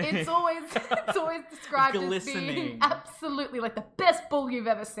 stunning. It's always described as Glistening. being absolutely like the best bull you've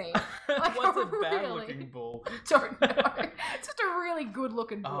ever seen. Like, What's a really, bad-looking bull? Don't know. It's just a really good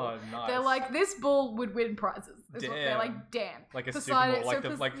looking bull. Oh, nice. They're like, this bull would win prizes. Is what they're like, damn. Like a Poseidon-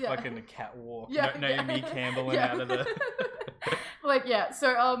 Super Bowl, yeah. fucking a catwalk. Yeah, Naomi yeah. Campbell Yeah. out of the... Like, yeah,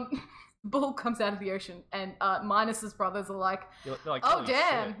 so bull comes out of the ocean and Minos's brothers are like, They're like, oh "Holy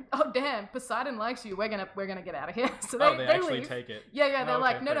damn, shit." oh damn, Poseidon likes you. We're gonna get out of here. So they, Oh, they actually leave. take it. Yeah, they're Oh,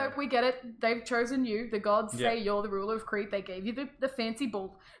 like, okay, no, fair no, enough. we get it. They've chosen you. The gods Yeah. say you're the ruler of Crete. They gave you the fancy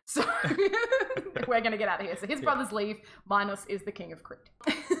bull. So we're gonna get out of here. So his brothers leave. Minos is the king of Crete.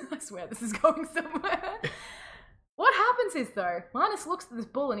 I swear this is going somewhere. What happens is, though, Minos looks at this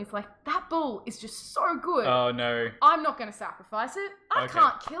bull and he's like, that bull is just so good. Oh, no. I'm not going to sacrifice it. I Okay.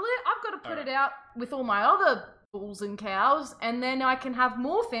 can't kill it. I've got to put it out with all my other bulls and cows, and then I can have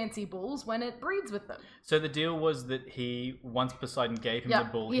more fancy bulls when it breeds with them. So the deal was that once Poseidon gave him the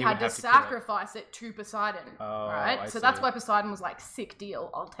bull, he he had would to have to kill sacrifice it to Poseidon. Oh, right? I So that's see. why Poseidon was like, sick deal,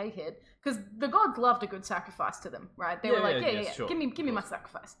 I'll take it. Because the gods loved a good sacrifice to them, right? They were Yeah, like, yeah, yeah, sure, give me of my course.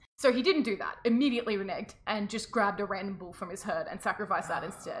 sacrifice. So he didn't do that. Immediately reneged and just grabbed a random bull from his herd and sacrificed that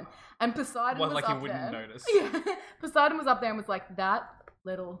instead. And Poseidon Well, was like up he wouldn't there. notice. Yeah. Poseidon was up there and was like, that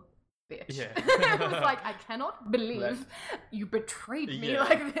little bitch. Yeah. It was like, I cannot believe That- you betrayed me Yeah.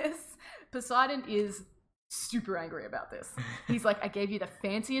 like this. Poseidon is super angry about this. He's like, I gave you the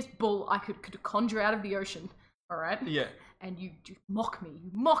fanciest bull I could conjure out of the ocean, all right? Yeah. And you mock me. You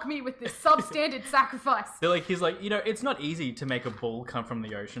mock me with this substandard sacrifice. He's like, it's not easy to make a bull come from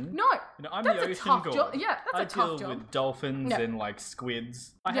the ocean. No. I'm that's the a ocean tough god. job. Yeah, that's I a tough deal job. with dolphins Yeah. and like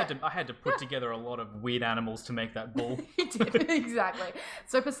squids. I Yeah. had to put together a lot of weird animals to make that bull. He did, exactly.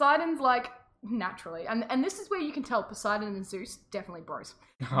 So Poseidon's like, naturally. And this is where you can tell Poseidon and Zeus definitely bros.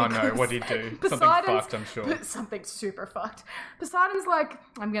 Oh no, Because what'd he do? Something Poseidon's- fucked, I'm sure. Something super fucked. Poseidon's like,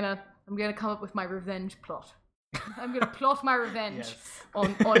 I'm gonna come up with my revenge plot. I'm gonna plot my revenge Yes.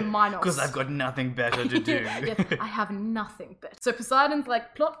 on Minos. Because I've got nothing better to do. Yes, I have nothing better. So Poseidon's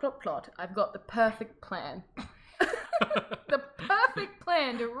like, plot. I've got the perfect plan. The perfect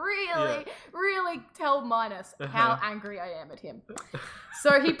plan to really tell Minos how angry I am at him.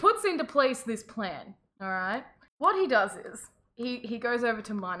 So he puts into place this plan, alright? What he does is, he goes over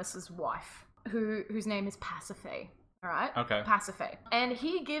to Minos's wife, whose name is Pasiphae, alright? Okay. Pasiphae. And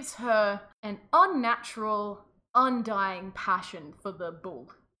he gives her an unnatural, undying passion for the bull.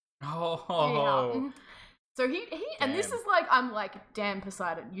 Oh. Yeah. So he and this is like, I'm like, damn,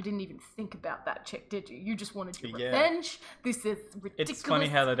 Poseidon, you didn't even think about that chick, did you? You just wanted your revenge. This is ridiculous. It's funny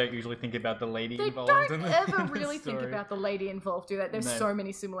how they don't usually think about the lady they involved don't in ever the really think story. about the lady involved, do they? There's No. so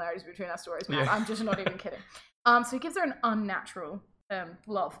many similarities between our stories, man. Yeah. I'm just not even kidding. So he gives her an unnatural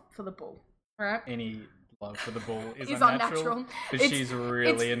love for the bull, right? Any love for the bull is Is unnatural. Because It's- she's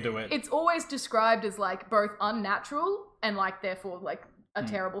really into it. It's always described as like both unnatural and like therefore like a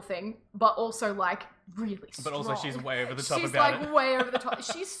terrible thing, but also like really strong. But also she's way over the top She's about like it. way over the top.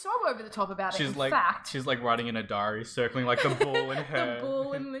 She's so over the top about it. She's In like fact, she's like writing in a diary, circling like the bull and her. the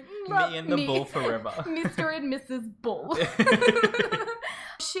bull and me and the bull forever. Mr. and Mrs. Bull.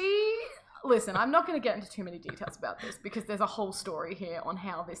 Listen, I'm not going to get into too many details about this because there's a whole story here on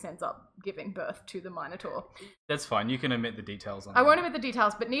how this ends up giving birth to the Minotaur. That's fine. You can omit the details on I that. won't admit the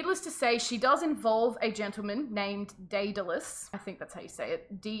details, but needless to say, she does involve a gentleman named Daedalus. I think that's how you say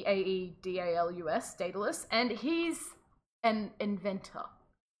it. Daedalus, Daedalus. And he's an inventor.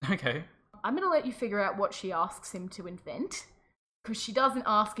 Okay. I'm going to let you figure out what she asks him to invent, because she doesn't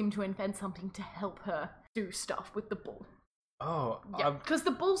ask him to invent something to help her do stuff with the bull. Oh, Yeah, because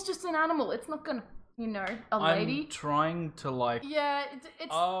the bull's just an animal. It's not gonna, a lady. I'm trying to like. Yeah, it's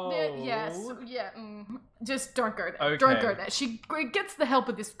Oh. yes, yeah. Just don't go there. Okay. Don't go there. She gets the help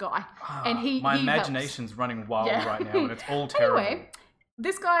of this guy, and he My he helps. imagination's running wild Yeah. right now, and it's all terrible. Anyway,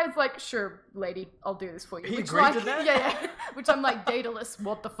 this guy is like, sure, lady, I'll do this for you. He Which, agreed like, to that? Yeah. Which I'm like, Daedalus,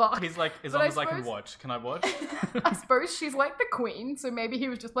 what the fuck? He's like, as But long I as I can suppose- watch. Can I watch? I suppose she's like the queen, so maybe he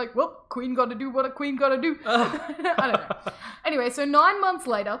was just like, well, queen gotta do what a queen gotta do. I don't know. Anyway, so 9 months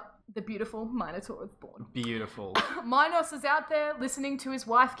later, the beautiful Minotaur is born. Beautiful. Minos is out there listening to his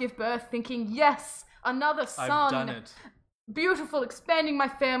wife give birth, thinking, yes, another son. I've done it. Beautiful, expanding my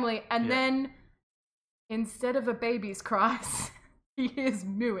family. And Yeah. then, instead of a baby's cries, he hears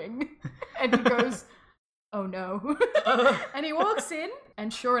mooing. And he goes, oh no. And he walks in,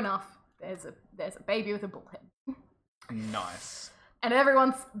 and sure enough, there's a baby with a bull head. Nice. And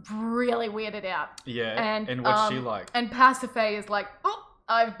everyone's really weirded out. Yeah. And what's she like? And Pasiphae is like, oh,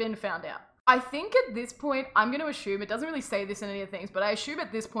 I've been found out. I think at this point, I'm going to assume, it doesn't really say this in any of the things, but I assume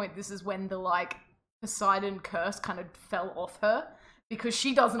at this point this is when the, like, Poseidon curse kind of fell off her, because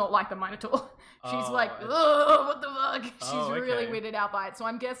she does not like the Minotaur. She's Oh, like, oh, what the fuck? She's Oh, really okay. weirded out by it. So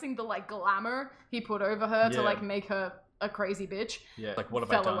I'm guessing the, like, glamour he put over her to, Yeah. like, make her a crazy bitch Yeah. Like, what have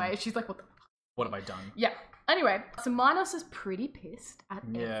I fell done? away. She's like, what the fuck? What have I done? Yeah. Anyway, so Minos is pretty pissed at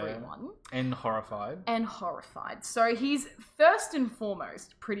Yeah. everyone. And horrified. And horrified. So he's first and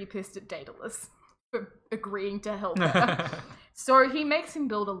foremost pretty pissed at Daedalus for agreeing to help her. So he makes him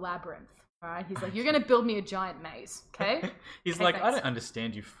build a labyrinth. Alright, he's like, you're gonna build me a giant maze, okay? He's Okay, like, I thanks. don't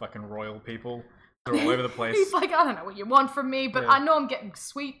understand you fucking royal people. They're all over the place. He's like, I don't know what you want from me, but Yeah. I know I'm getting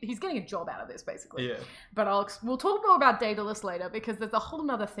sweet. He's getting a job out of this, basically. Yeah. But we'll talk more about Daedalus later, because there's a whole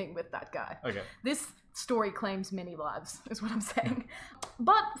nother thing with that guy. Okay. This story claims many lives, is what I'm saying.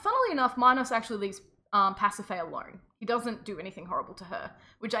 But funnily enough, Minos actually leaves Pasiphae alone. He doesn't do anything horrible to her,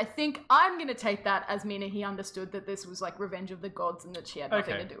 which I think I'm going to take that as meaning he understood that this was like revenge of the gods and that she had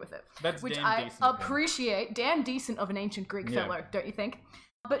nothing Okay. to do with it. That's Which damn I decent of him. appreciate. Damn decent of an ancient Greek Yeah. fellow, don't you think?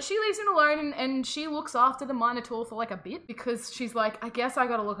 But she leaves him alone, and she looks after the Minotaur for like a bit, because she's like, I guess I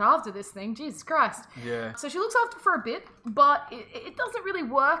gotta look after this thing, Jesus Christ. Yeah. So she looks after for a bit, but it doesn't really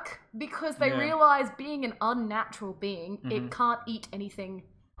work, because they Yeah. realize being an unnatural being, Mm-hmm. it can't eat anything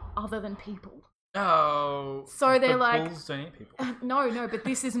other than people. Oh. So they're but like, bulls don't eat people. no, but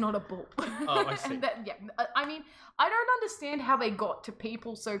this is not a bull. Oh, I see. And I mean, I don't understand how they got to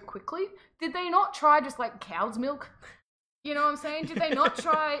people so quickly. Did they not try just like cow's milk? You know what I'm saying? Did they not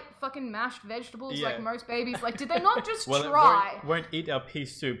try fucking mashed vegetables Yeah. like most babies? Like, did they not just Well, try? it won't eat our pea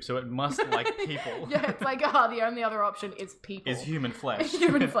soup, so it must like people. Yeah, it's like, the only other option is people. Is human flesh.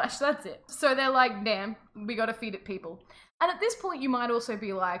 Human flesh, that's it. So they're like, damn, we gotta feed it people. And at this point, you might also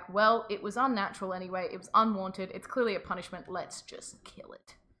be like, well, it was unnatural anyway, it was unwanted, it's clearly a punishment, let's just kill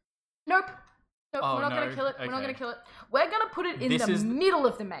it. Nope. Oh, we're not no? gonna kill it, we're not Okay. gonna kill it. We're gonna put it in This the is- middle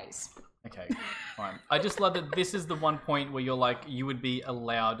of the maze. Okay, fine. I just love that this is the one point where you're like, you would be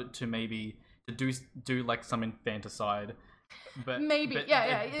allowed to maybe do like some infanticide. But maybe, but,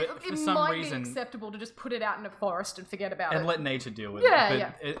 yeah. But for it some might reason, be acceptable to just put it out in a forest and forget about it. and let nature deal with Yeah, it.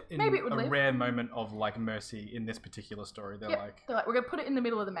 yeah. But in Maybe it would a live. rare moment of like mercy in this particular story, they're like, we're going to put it in the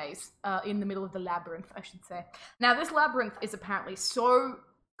middle of the maze, in the middle of the labyrinth, I should say. Now, this labyrinth is apparently so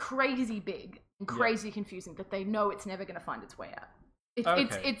crazy big and crazy confusing that they know it's never going to find its way out.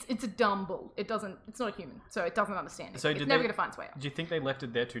 It's a dumb bull. It's not a human, so it doesn't understand it. So it's never going to find its way out. Do you think they left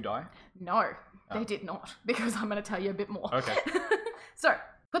it there to die? No, they did not, because I'm going to tell you a bit more. Okay. So,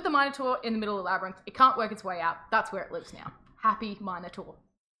 put the Minotaur in the middle of the labyrinth. It can't work its way out. That's where it lives now. Happy Minotaur.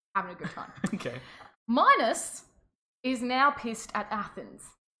 Having a good time. Okay. Minos is now pissed at Athens.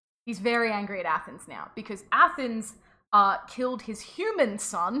 He's very angry at Athens now, because Athens killed his human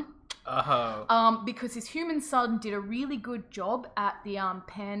son. Oh. Because his human son did a really good job at the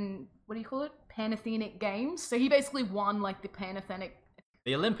Pan-Athenic Games. So he basically won like the Pan-Athenic.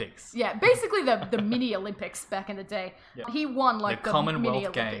 The Olympics. Yeah, basically the mini Olympics back in the day. Yep. He won like the Commonwealth mini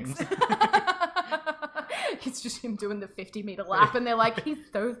Olympics. Games. It's just him doing the 50-meter lap, and they're like, he's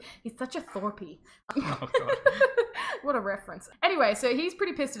such a Thorpe. Oh god. What a reference. Anyway, so he's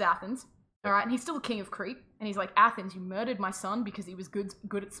pretty pissed at Athens. All right, and he's still the king of Crete, and he's like, Athens, you murdered my son because he was good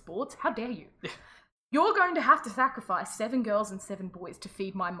at sports. How dare you? You're going to have to sacrifice 7 girls and 7 boys to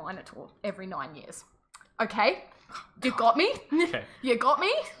feed my Minotaur every 9 years. Okay? You got me? Okay. You got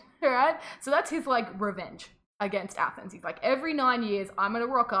me? All right? So that's his, like, revenge against Athens. He's like, every 9 years, I'm going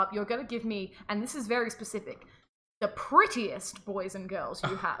to rock up. You're going to give me, and this is very specific, the prettiest boys and girls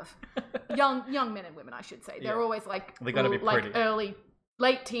you have. young men and women, I should say. They're always, like, they gotta be pretty.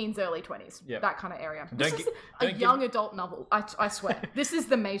 Late teens, early 20s, that kind of area. This is a young adult novel, I swear. This is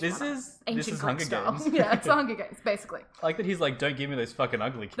the Maze Runner. This is Hunger style. Games. Yeah, it's Hunger Games, basically. I like that he's like, don't give me those fucking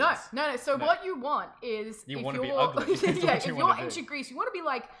ugly kids. No. So what you want is... You want to be ugly. If you're ancient Greece, you want to be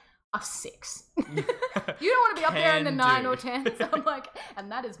like a 6. You don't want to be up there in the 9 or 10. So I'm like,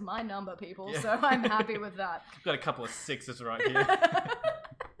 and that is my number, people. So I'm happy with that. I've got a couple of 6s right here.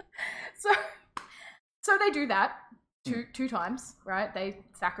 So they do that. Two times, right? They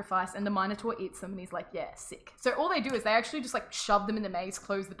sacrifice, and the Minotaur eats them, and he's like, yeah, sick. So all they do is they actually just like shove them in the maze,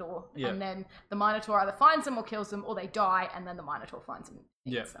 close the door, and then the Minotaur either finds them or kills them, or they die, and then the Minotaur finds them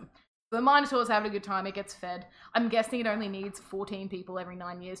and eats them. So the Minotaur's having a good time, it gets fed. I'm guessing it only needs 14 people every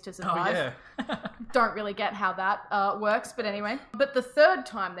 9 years to survive. Oh, yeah. Don't really get how that works, but anyway. But the third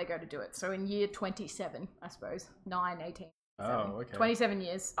time they go to do it, so in year 27, I suppose, 9, 18, 27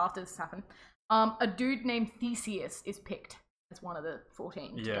 years after this happened, a dude named Theseus is picked as one of the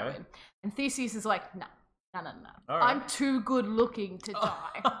 14 to go in. And Theseus is like, no. Right. I'm too good looking to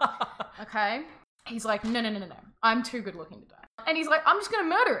die. Okay? He's like, no. I'm too good looking to die. And he's like, I'm just going to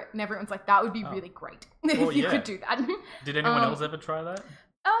murder it. And everyone's like, that would be really great if you could do that. Did anyone else ever try that?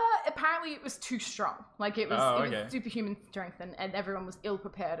 Apparently it was too strong. Like it was superhuman strength, and everyone was ill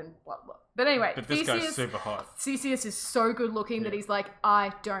prepared and blah blah. But anyway, but this guy's super hot. Theseus is so good looking that he's like,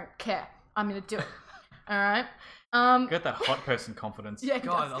 I don't care. I'm gonna do it. All right. Get that hot person confidence. Yeah,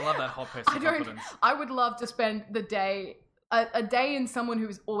 God, I love that hot person confidence. I would love to spend the day, a day in someone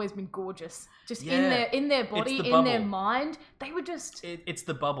who's always been gorgeous, just in their body, in their mind. They would just. It's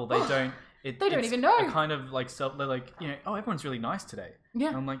the bubble. They don't. They don't even know. Kind of like they're like, oh, everyone's really nice today. Yeah.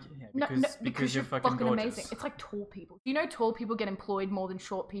 And I'm like, because you're fucking gorgeous. Amazing. It's like tall people. Do you know tall people get employed more than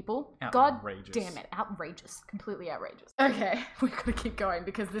short people? Outrageous. God damn it. Outrageous. Completely outrageous. Okay. We've got to keep going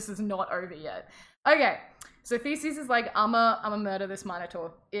because this is not over yet. Okay. So Theseus is like, I'm a murder this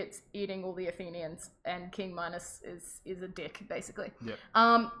Minotaur. It's eating all the Athenians, and King Minos is a dick, basically.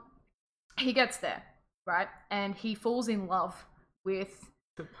 Yep. He gets there, right? And he falls in love with...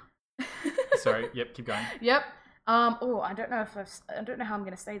 Sorry. Yep. Keep going. Yep. I don't know how I'm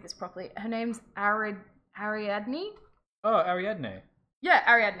going to say this properly. Her name's Ariadne. Oh, Ariadne. Yeah,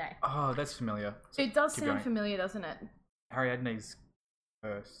 Ariadne. Oh, that's familiar. So it does sound familiar, doesn't it? Ariadne's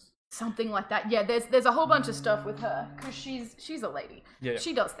curse. Something like that. Yeah, there's a whole bunch of stuff with her because she's a lady. Yeah.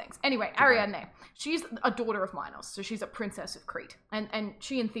 She does things. Anyway, Ariadne. She's a daughter of Minos, so she's a princess of Crete. And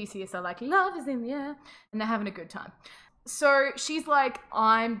she and Theseus are like, love is in the air, and they're having a good time. So she's like,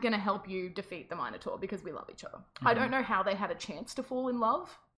 I'm going to help you defeat the Minotaur because we love each other. Mm-hmm. I don't know how they had a chance to fall in love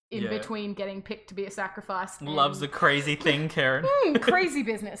in between getting picked to be a sacrifice. Love's a crazy thing, Karen. Crazy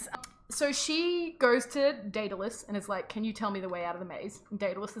business. So she goes to Daedalus and is like, can you tell me the way out of the maze? And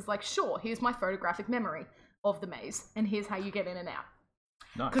Daedalus is like, sure, here's my photographic memory of the maze and here's how you get in and out.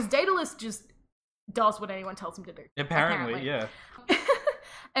 Nice. Because Daedalus just does what anyone tells him to do. Apparently. Yeah.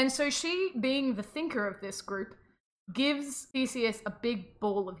 And so she, being the thinker of this group, gives Theseus a big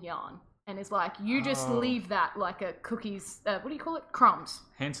ball of yarn and is like, you just leave that like a cookies, what do you call it? Crumbs.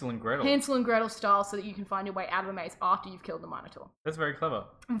 Hansel and Gretel. Hansel and Gretel style, so that you can find your way out of the maze after you've killed the Minotaur. That's very clever.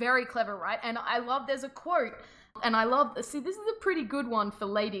 Very clever, right? And I love, there's a quote, and I love, see, this is a pretty good one for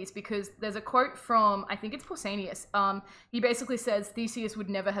ladies, because there's a quote from, I think it's Pausanias. He basically says, Theseus would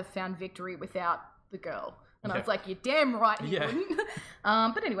never have found victory without the girl. And I was like, you're damn right he wouldn't.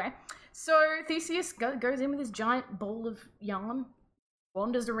 But anyway, so Theseus goes in with his giant ball of yarn,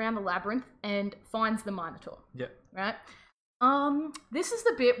 wanders around the labyrinth, and finds the Minotaur. Yeah. Right? This is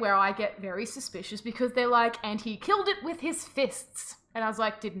the bit where I get very suspicious, because they're like, and he killed it with his fists. And I was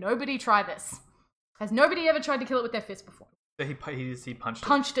like, did nobody try this? Has nobody ever tried to kill it with their fists before? So he punched it.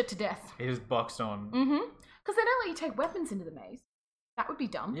 Punched it to death. He was boxed on. Mm-hmm. Because they don't let you take weapons into the maze. That would be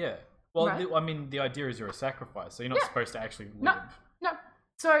dumb. Yeah. Well, right? I mean, the idea is you're a sacrifice, so you're not supposed to actually live. No.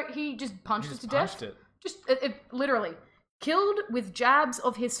 So he just punched it to death. Punched it. Just literally killed with jabs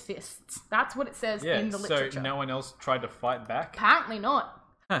of his fists. That's what it says in the literature. So no one else tried to fight back? Apparently not.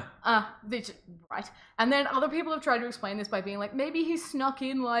 Huh. Right. And then other people have tried to explain this by being like, maybe he snuck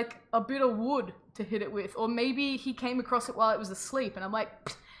in like a bit of wood to hit it with, or maybe he came across it while it was asleep. And I'm like,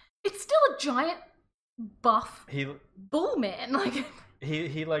 it's still a giant buff bull man. Like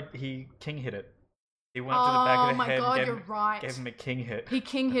he king hit it. He went to the back of the head. Oh my god, you're right. Gave him a king hit. He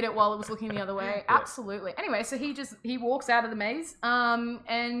king hit it while it was looking the other way. Yeah. Absolutely. Anyway, so he walks out of the maze,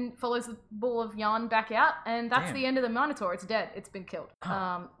 and follows the ball of yarn back out, and that's the end of the Minotaur. It's dead. It's been killed.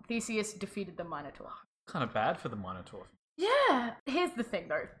 Theseus defeated the Minotaur. Kind of bad for the Minotaur. Yeah. Here's the thing,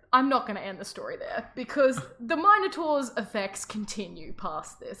 though. I'm not going to end the story there, because the Minotaur's effects continue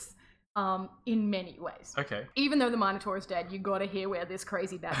past this. In many ways. Okay. Even though the Minotaur is dead, you gotta hear where this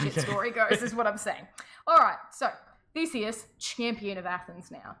crazy batshit story goes, is what I'm saying. Alright, so, Theseus, champion of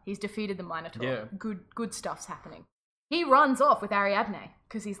Athens now. He's defeated the Minotaur. Yeah. Good stuff's happening. He runs off with Ariadne,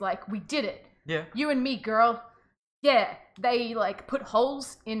 because he's like, we did it. Yeah. You and me, girl. Yeah, they, like, put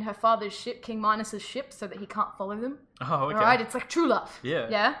holes in her father's ship, King Minos's ship, so that he can't follow them. Oh, okay. Alright, it's like true love. Yeah.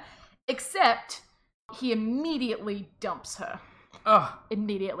 Yeah? Except, he immediately dumps her. Oh.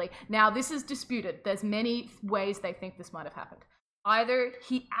 Immediately. Now, this is disputed. There's many ways they think this might have happened. Either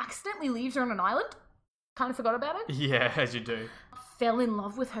he accidentally leaves her on an island, kind of forgot about it. Yeah, as you do. Fell in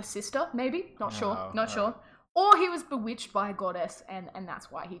love with her sister, maybe. Not sure. Or he was bewitched by a goddess, and that's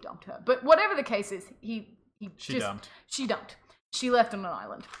why he dumped her. But whatever the case is, She dumped. She left on an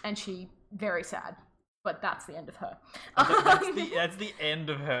island, and she, very sad. But that's the end of her. That's the end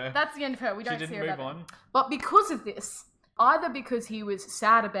of her. That's the end of her. We don't see her about about it. It. But because of this, either because he was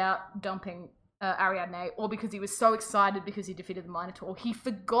sad about dumping Ariadne, or because he was so excited because he defeated the Minotaur, he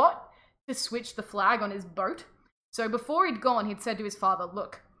forgot to switch the flag on his boat. So before he'd gone, he'd said to his father,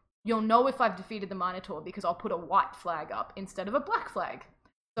 look, you'll know if I've defeated the Minotaur because I'll put a white flag up instead of a black flag.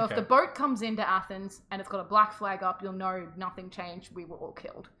 So if the boat comes into Athens and it's got a black flag up, you'll know nothing changed, we were all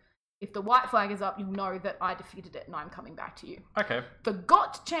killed. If the white flag is up, you'll know that I defeated it and I'm coming back to you. Okay.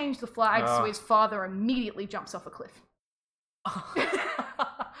 Forgot to change the flag, so his father immediately jumps off a cliff. I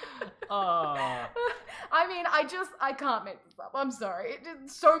mean, I can't make this up. I'm sorry.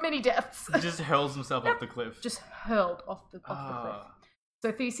 So many deaths. He just hurls himself off the cliff. Just hurled off the cliff.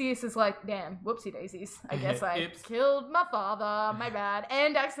 So Theseus is like, damn, whoopsie daisies. I guess I killed my father, my bad,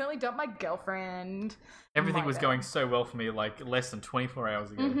 and accidentally dumped my girlfriend. Everything was going so well for me like less than 24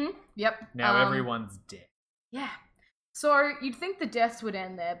 hours ago. Mm-hmm. Yep. Now everyone's dead. Yeah. So you'd think the deaths would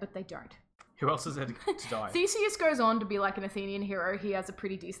end there, but they don't. Who else is there to die? Theseus goes on to be like an Athenian hero. He has a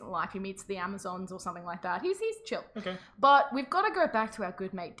pretty decent life. He meets the Amazons or something like that. He's chill. Okay. But we've got to go back to our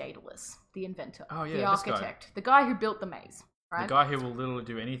good mate Daedalus, the inventor, the architect, the guy who built the maze. Right? The guy who will literally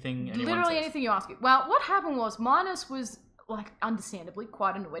do anything anyone says. Anything you ask him. Well, what happened was Minos was, like, understandably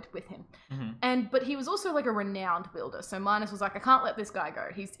quite annoyed with him. Mm-hmm. But he was also, like, a renowned builder. So Minos was like, I can't let this guy go.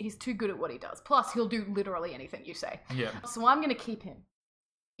 He's too good at what he does. Plus, he'll do literally anything you say. Yeah. So I'm going to keep him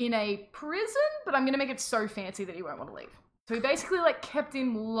in a prison, but I'm going to make it so fancy that he won't want to leave. So he basically, like, kept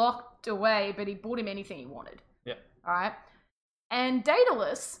him locked away, but he bought him anything he wanted. Yeah. All right? And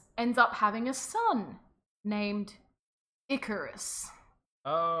Daedalus ends up having a son named Icarus.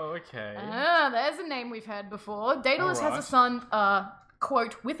 Oh, okay. There's a name we've heard before. Daedalus has a son,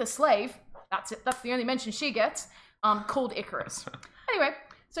 quote, with a slave. That's it. That's the only mention she gets. Called Icarus. Anyway,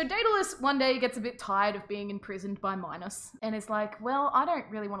 so Daedalus one day gets a bit tired of being imprisoned by Minos and is like, well, I don't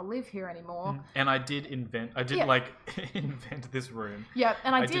really want to live here anymore. And I did invent this room. Yeah,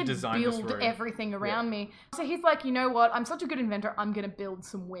 and I did design this build room. everything around me. So he's like, you know what? I'm such a good inventor. I'm going to build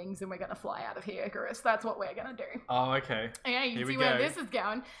some wings and we're going to fly out of here, Icarus. That's what we're going to do. Oh, okay. Yeah, you Here see we where go. this is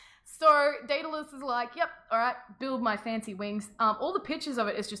going. So Daedalus is like, yep, all right, build my fancy wings. All the pictures of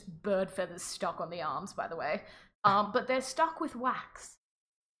it is just bird feathers stuck on the arms, by the way. But they're stuck with wax.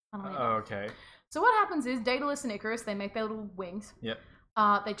 Okay. So what happens is Daedalus and Icarus, they make their little wings. Yep.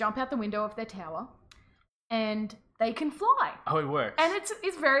 They jump out the window of their tower, and they can fly. Oh, it works. And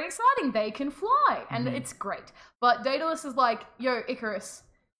it's very exciting. They can fly, and it's great. But Daedalus is like, yo, Icarus,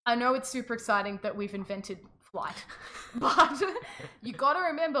 I know it's super exciting that we've invented flight, but you gotta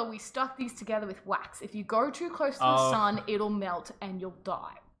remember we stuck these together with wax. If you go too close to the sun, it'll melt and you'll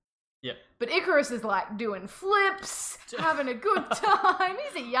die. Yep. But Icarus is like doing flips, having a good time.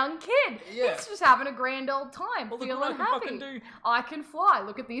 He's a young kid. Yeah. He's just having a grand old time, Well, feeling look what I can happy. fucking do. I can fly.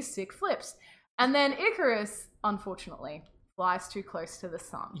 Look at these sick flips. And then Icarus, unfortunately, flies too close to the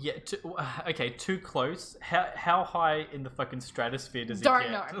sun. Yeah, too close. How high in the fucking stratosphere does he Don't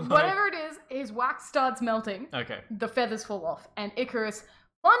get? know. Like... Whatever it is, his wax starts melting. Okay. The feathers fall off, and Icarus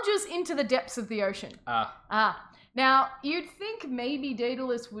plunges into the depths of the ocean. Now, you'd think maybe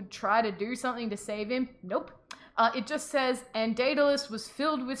Daedalus would try to do something to save him. Nope. It just says, and Daedalus was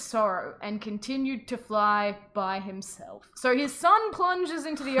filled with sorrow and continued to fly by himself. So his son plunges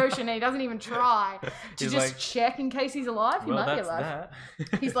into the ocean and he doesn't even try to just check in case he's alive. He might be alive.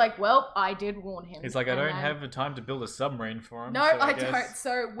 He's like, well, I did warn him. He's like, I don't have the time to build a submarine for him. No, so I don't.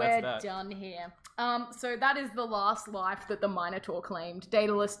 So we're that. done here. So that is the last life that the Minotaur claimed.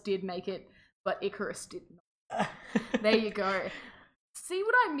 Daedalus did make it, but Icarus did not. There you go. See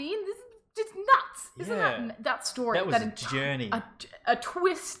what I mean? This is just nuts. Isn't that story? That was a journey. A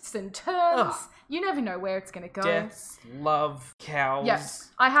twists and turns. Ugh. You never know where it's going to go. Deaths, love, cows. Yes.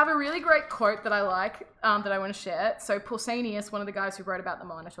 I have a really great quote that I like, that I want to share. So Pausanias, one of the guys who wrote about the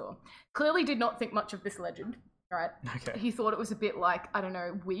Minotaur, clearly did not think much of this legend, right? Okay. He thought it was a bit like, I don't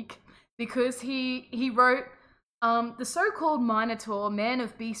know, weak, because he wrote, the so-called Minotaur, man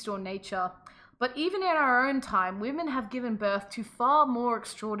of beast or nature, but even in our own time, women have given birth to far more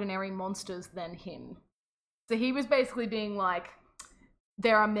extraordinary monsters than him. So he was basically being like,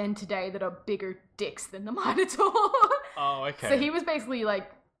 there are men today that are bigger dicks than the Minotaur. Oh, okay. So he was basically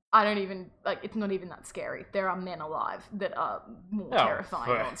like, I don't even, like, it's not even that scary. There are men alive that are more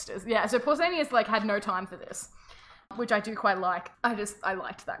terrifying monsters. Yeah, so Pausanias, like, had no time for this, which I do quite like. I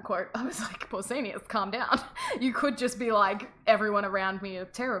liked that quote. I was like, Pausanias, calm down. You could just be like, everyone around me are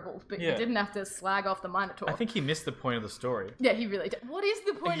terrible, but you didn't have to slag off the Minotaur. I think he missed the point of the story. Yeah, he really did. What is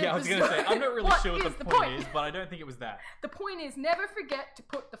the point of the story? Yeah, I was going to say, I'm not really sure what the point is, but I don't think it was that. The point is, never forget to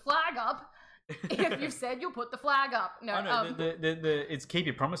put the flag up. If you've said you'll put the flag up. No, it's keep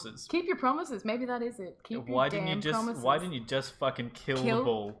your promises. Keep your promises. Maybe that is it. Keep your promises. Why didn't you just fucking kill the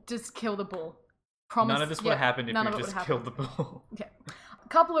bull? Just kill the bull. Promise, none of this would have happened if you just killed the bull. Okay. A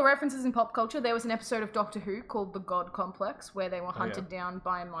couple of references in pop culture. There was an episode of Doctor Who called The God Complex where they were hunted down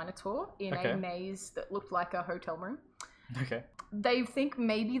by a Minotaur in a maze that looked like a hotel room. Okay. They think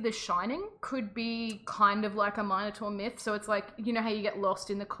maybe The Shining could be kind of like a Minotaur myth. So it's like, you know how you get lost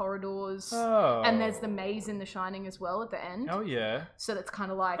in the corridors? Oh. And there's the maze in The Shining as well at the end. Oh, yeah. So that's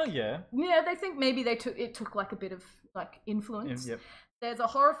kind of like... Oh, yeah. Yeah, they think maybe it took like a bit of like influence. Yep. There's a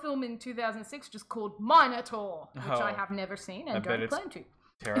horror film in 2006 just called Minotaur, which I have never seen and don't plan to.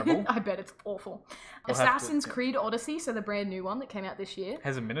 Terrible. I bet it's awful. Assassin's Creed Odyssey, so the brand new one that came out this year.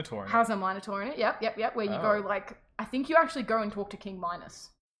 Has a Minotaur in it. Has a Minotaur in it, yep. Where you go like, I think you actually go and talk to King Minos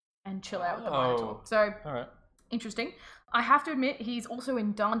and chill out with the Minotaur. So, all right. Interesting. I have to admit, he's also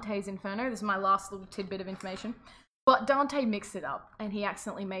in Dante's Inferno. This is my last little tidbit of information. But Dante mixed it up and he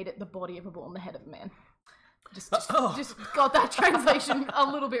accidentally made it the body of a bull and the head of a man. Just got that translation a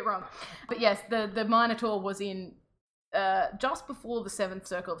little bit wrong. But yes, the Minotaur was in just before the seventh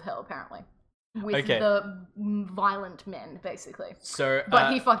circle of hell, apparently. With the violent men, basically. So,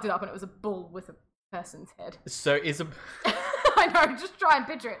 but he fucked it up and it was a bull with a person's head. So is a... I know, just try and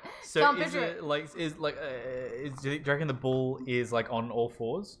picture it. So do you reckon the bull is like on all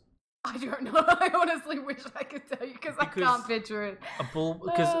fours? I don't know. I honestly wish I could tell you because I can't picture it. A bull,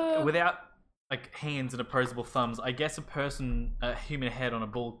 because without like hands and opposable thumbs, I guess a human head on a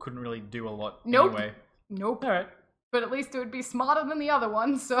bull couldn't really do a lot anyway. Nope. All right. But at least it would be smarter than the other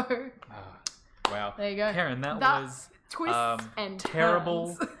one, so... Wow. There you go. Karen, that was... Twists and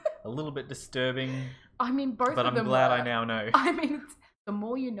terrible, turns. a little bit disturbing. I mean, both of them But I'm glad I now know. I mean, the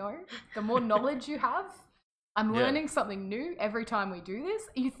more you know, the more knowledge you have. I'm learning something new every time we do this.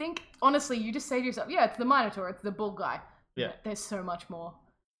 You think, honestly, you just say to yourself, yeah, it's the Minotaur, it's the bull guy. Yeah. There's so much more.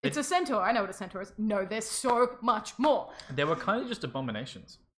 It's a centaur. I know what a centaur is. No, there's so much more. They were kind of just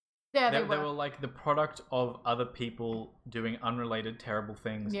abominations. Yeah, they were like the product of other people doing unrelated terrible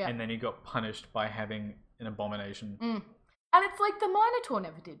things, and then you got punished by having an abomination. And it's like the Minotaur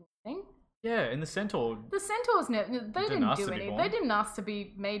never did anything. Yeah, and the Centaur. The Centaurs they didn't do anything. They didn't ask to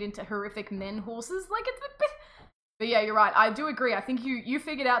be made into horrific men horses. Like it's a bit. But yeah, you're right. I do agree. I think you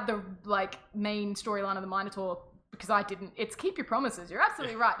figured out the like main storyline of the Minotaur because I didn't. It's keep your promises. You're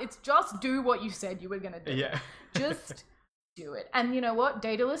absolutely right. It's just do what you said you were gonna do. Yeah. Just do it. And you know what?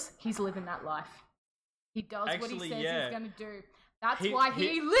 Daedalus, he's living that life. He does what he says he's gonna do. That's why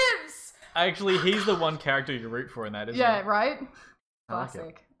he lives. Actually, he's the one character you root for in that, isn't he? Yeah, right? Classic.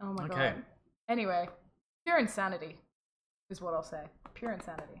 Like oh my god. Anyway, pure insanity is what I'll say. Pure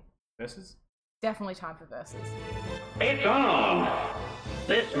insanity. Versus? Definitely time for versus. It's on!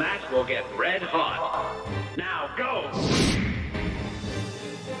 This match will get red hot. Now go!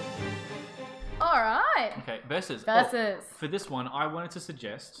 Alright. Okay, versus. Versus. For this one, I wanted to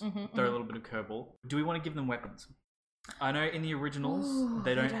suggest, throw a little bit of curveball. Do we want to give them weapons? I know in the originals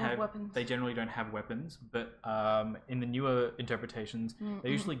they don't have weapons. They generally don't have weapons, but in the newer interpretations,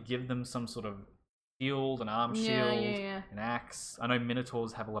 they usually give them some sort of shield, an arm shield, an axe. I know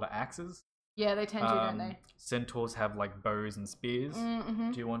Minotaurs have a lot of axes. Yeah, they tend to, don't they? Centaurs have like bows and spears.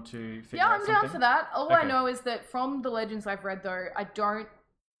 Do you want to figure out something? Yeah, I'm down for that. All I know is that from the legends I've read, though, I don't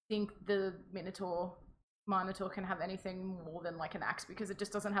think the Minotaur can have anything more than like an axe because it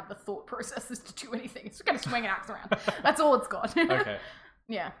just doesn't have the thought processes to do anything. It's just going to swing an axe around. That's all it's got. Okay.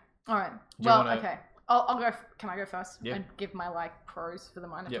 Yeah. All right. Okay. I'll go. Can I go first and give my like pros for the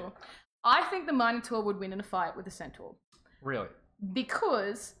Minotaur? Yep. I think the Minotaur would win in a fight with the Centaur. Really?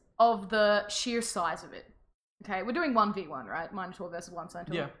 Because of the sheer size of it. Okay, we're doing 1v1, right? Minotaur versus one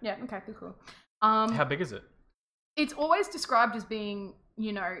Centaur. Yeah. Yeah. Okay. Cool. How big is it? It's always described as being,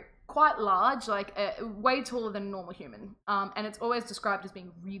 you know, quite large, like way taller than a normal human. And it's always described as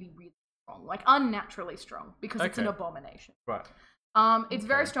being really, really strong, like unnaturally strong, because it's an abomination. Right. It's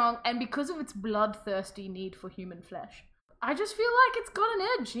very strong, and because of its bloodthirsty need for human flesh, I just feel like it's got an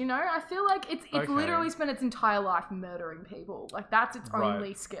edge. You know, I feel like it's literally spent its entire life murdering people. Like that's its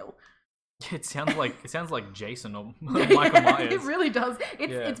only skill. It sounds like Jason or Michael Myers. It really does.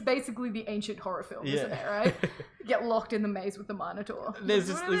 It's basically the ancient horror film, isn't it? Right? You get locked in the maze with the Minotaur. There's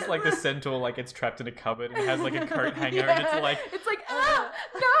just this like the Centaur, like it's trapped in a cupboard and it has like a coat hanger, and it's like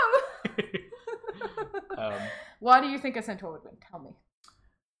no. Why do you think a Centaur would win? Tell me.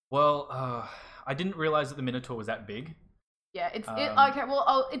 Well, I didn't realize that the Minotaur was that big. Yeah, it's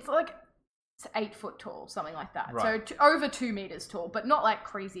like 8 foot tall, something like that. Right. So over 2 meters tall, but not like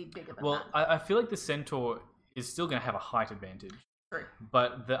crazy bigger than that. Well, I feel like the Centaur is still going to have a height advantage. True.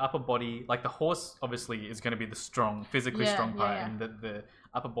 But the upper body, like the horse, obviously is going to be the physically strong part, and the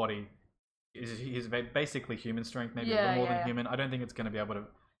upper body is basically human strength, maybe a little more than human. I don't think it's going to be able to.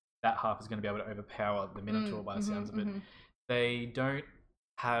 That half is going to be able to overpower the Minotaur by the sounds of it. They don't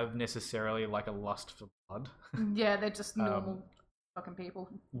have necessarily like a lust for blood. Yeah, they're just normal fucking people.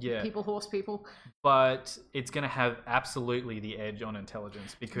 Yeah. Horse people. But it's going to have absolutely the edge on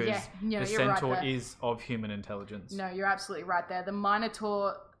intelligence because the Centaur is of human intelligence. No, you're absolutely right there. The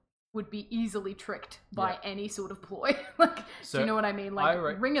Minotaur would be easily tricked by any sort of ploy. Like, do you know what I mean? Like,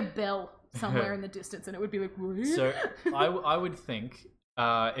 ring a bell somewhere in the distance and it would be like, what? So I would think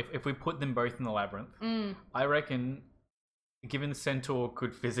if we put them both in the labyrinth, I reckon given the Centaur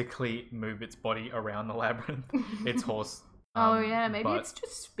could physically move its body around the labyrinth, its horse. Maybe it's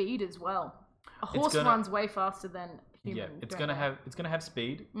just speed as well. A horse runs way faster than human. Yeah, it's gonna have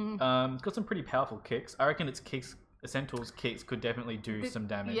speed. It's got some pretty powerful kicks. I reckon a Centaur's kicks could definitely do some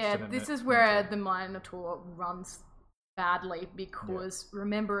damage. Yeah, this is where the Minotaur runs badly because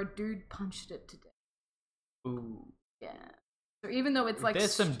remember, a dude punched it to death. Ooh. Yeah. So even though it's like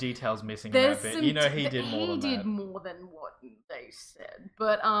there's some details missing in that bit. You know, he did more than that. He did more than what they said.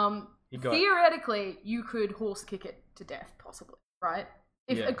 But theoretically, you could horse kick it to death, possibly, right?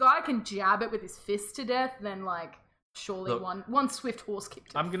 If a guy can jab it with his fist to death, then like surely one swift horse kick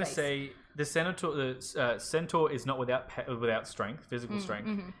to I'm the gonna face. say the Centaur is not without strength, physical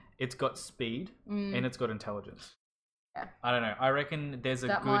strength. It's got speed and it's got intelligence. Yeah. I don't know. I reckon there's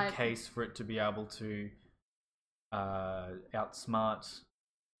a good case for it to be able to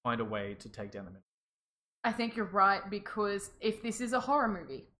find a way to take down the Minotaur. I think you're right, because if this is a horror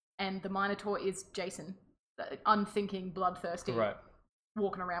movie and the Minotaur is Jason, the unthinking, bloodthirsty,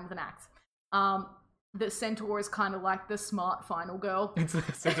 walking around with an axe, the Centaur is kind of like the smart final girl. It does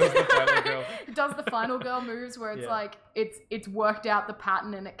the final girl. It does the final girl moves where it's like it's worked out the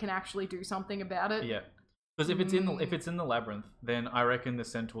pattern and it can actually do something about it. Yeah, because if it's in the labyrinth, then I reckon the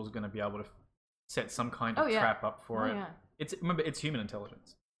Centaur is going to be able to set some kind of trap up for it. Yeah. Remember, it's human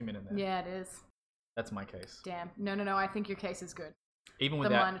intelligence. Human in there. Yeah, it is. That's my case. Damn. No. I think your case is good. The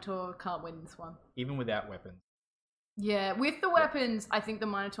Minotaur can't win this one. Even without weapons, Yeah, with the weapons, I think the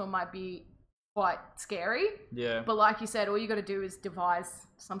Minotaur might be quite scary. Yeah. But like you said, all you got to do is devise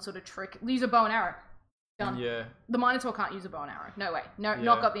some sort of trick. Use a bow and arrow. Done. Yeah. The Minotaur can't use a bow and arrow. No way. No,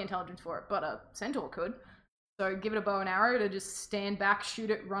 not got the intelligence for it. But a Centaur could. So give it a bow and arrow to just stand back,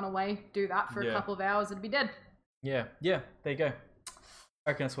 shoot it, run away, do that for a couple of hours, it'd be dead. Yeah. There you go.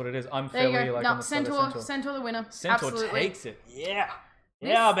 I reckon that's what it is. I'm there fairly you go. like No, on the side of Centaur the winner. Centaur Absolutely. takes it. Yeah.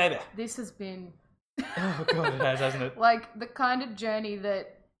 Yeah, baby. This has been Oh god, it has, hasn't it? like the kind of journey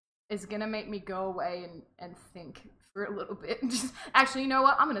that is gonna make me go away and think for a little bit. Just, actually, you know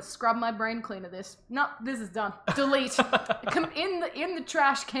what? I'm gonna scrub my brain clean of this. No, this is done. Delete. Come in the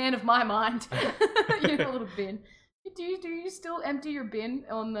trash can of my mind. You know, a little bin. Do you still empty your bin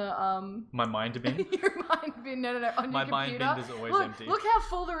on the My mind bin? your mind bin? No, on My your mind computer. bin is always look, empty. Look how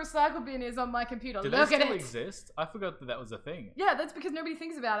full the recycle bin is on my computer. Do Look they at still it. exist? I forgot that was a thing. Yeah, that's because nobody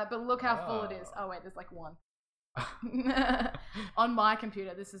thinks about it. But look how full it is. Oh wait, there's like one. On my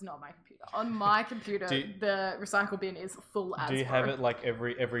computer, this is not my computer. On my computer, the recycle bin is full as. Do you have it like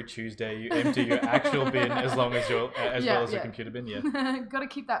every Tuesday? You empty your actual bin as long as your well as your computer bin. Yeah. Got to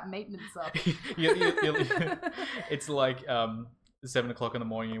keep that maintenance up. It's like 7 o'clock in the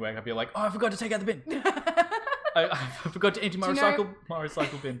morning. You wake up. You're like, oh, I forgot to take out the bin. I forgot to empty my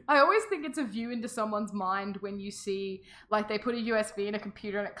recycle bin. I always think it's a view into someone's mind when you see, like, they put a USB in a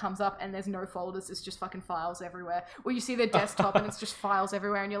computer and it comes up and there's no folders, it's just fucking files everywhere. Or you see their desktop and it's just files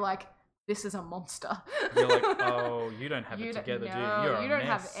everywhere and you're like, this is a monster. You're like, oh, you don't have it together, do you? You don't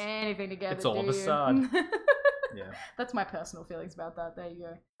have anything together, it's all do a facade. Yeah. That's my personal feelings about that. There you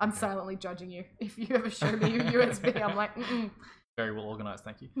go. I'm silently judging you. If you ever show me your USB, I'm like, Very well organized,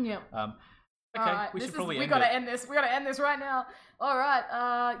 thank you. Yeah. Okay, right, we should probably we gotta end this. We gotta end this right now. All right.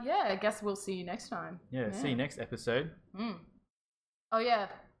 Yeah. I guess we'll see you next time. Yeah. See you next episode. Oh yeah.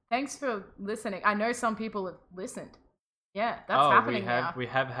 Thanks for listening. I know some people have listened. Yeah, that's happening now. We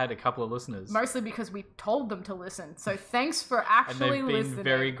have had a couple of listeners. Mostly because we told them to listen. So thanks for actually and they've been listening.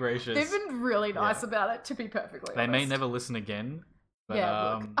 very gracious. They've been really nice about it, to be perfectly honest. They may never listen again. But,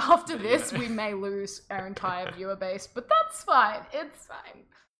 yeah, look, after this, we may lose our entire viewer base, but that's fine. It's fine.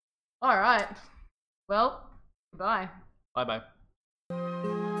 All right. Well, goodbye. Bye-bye.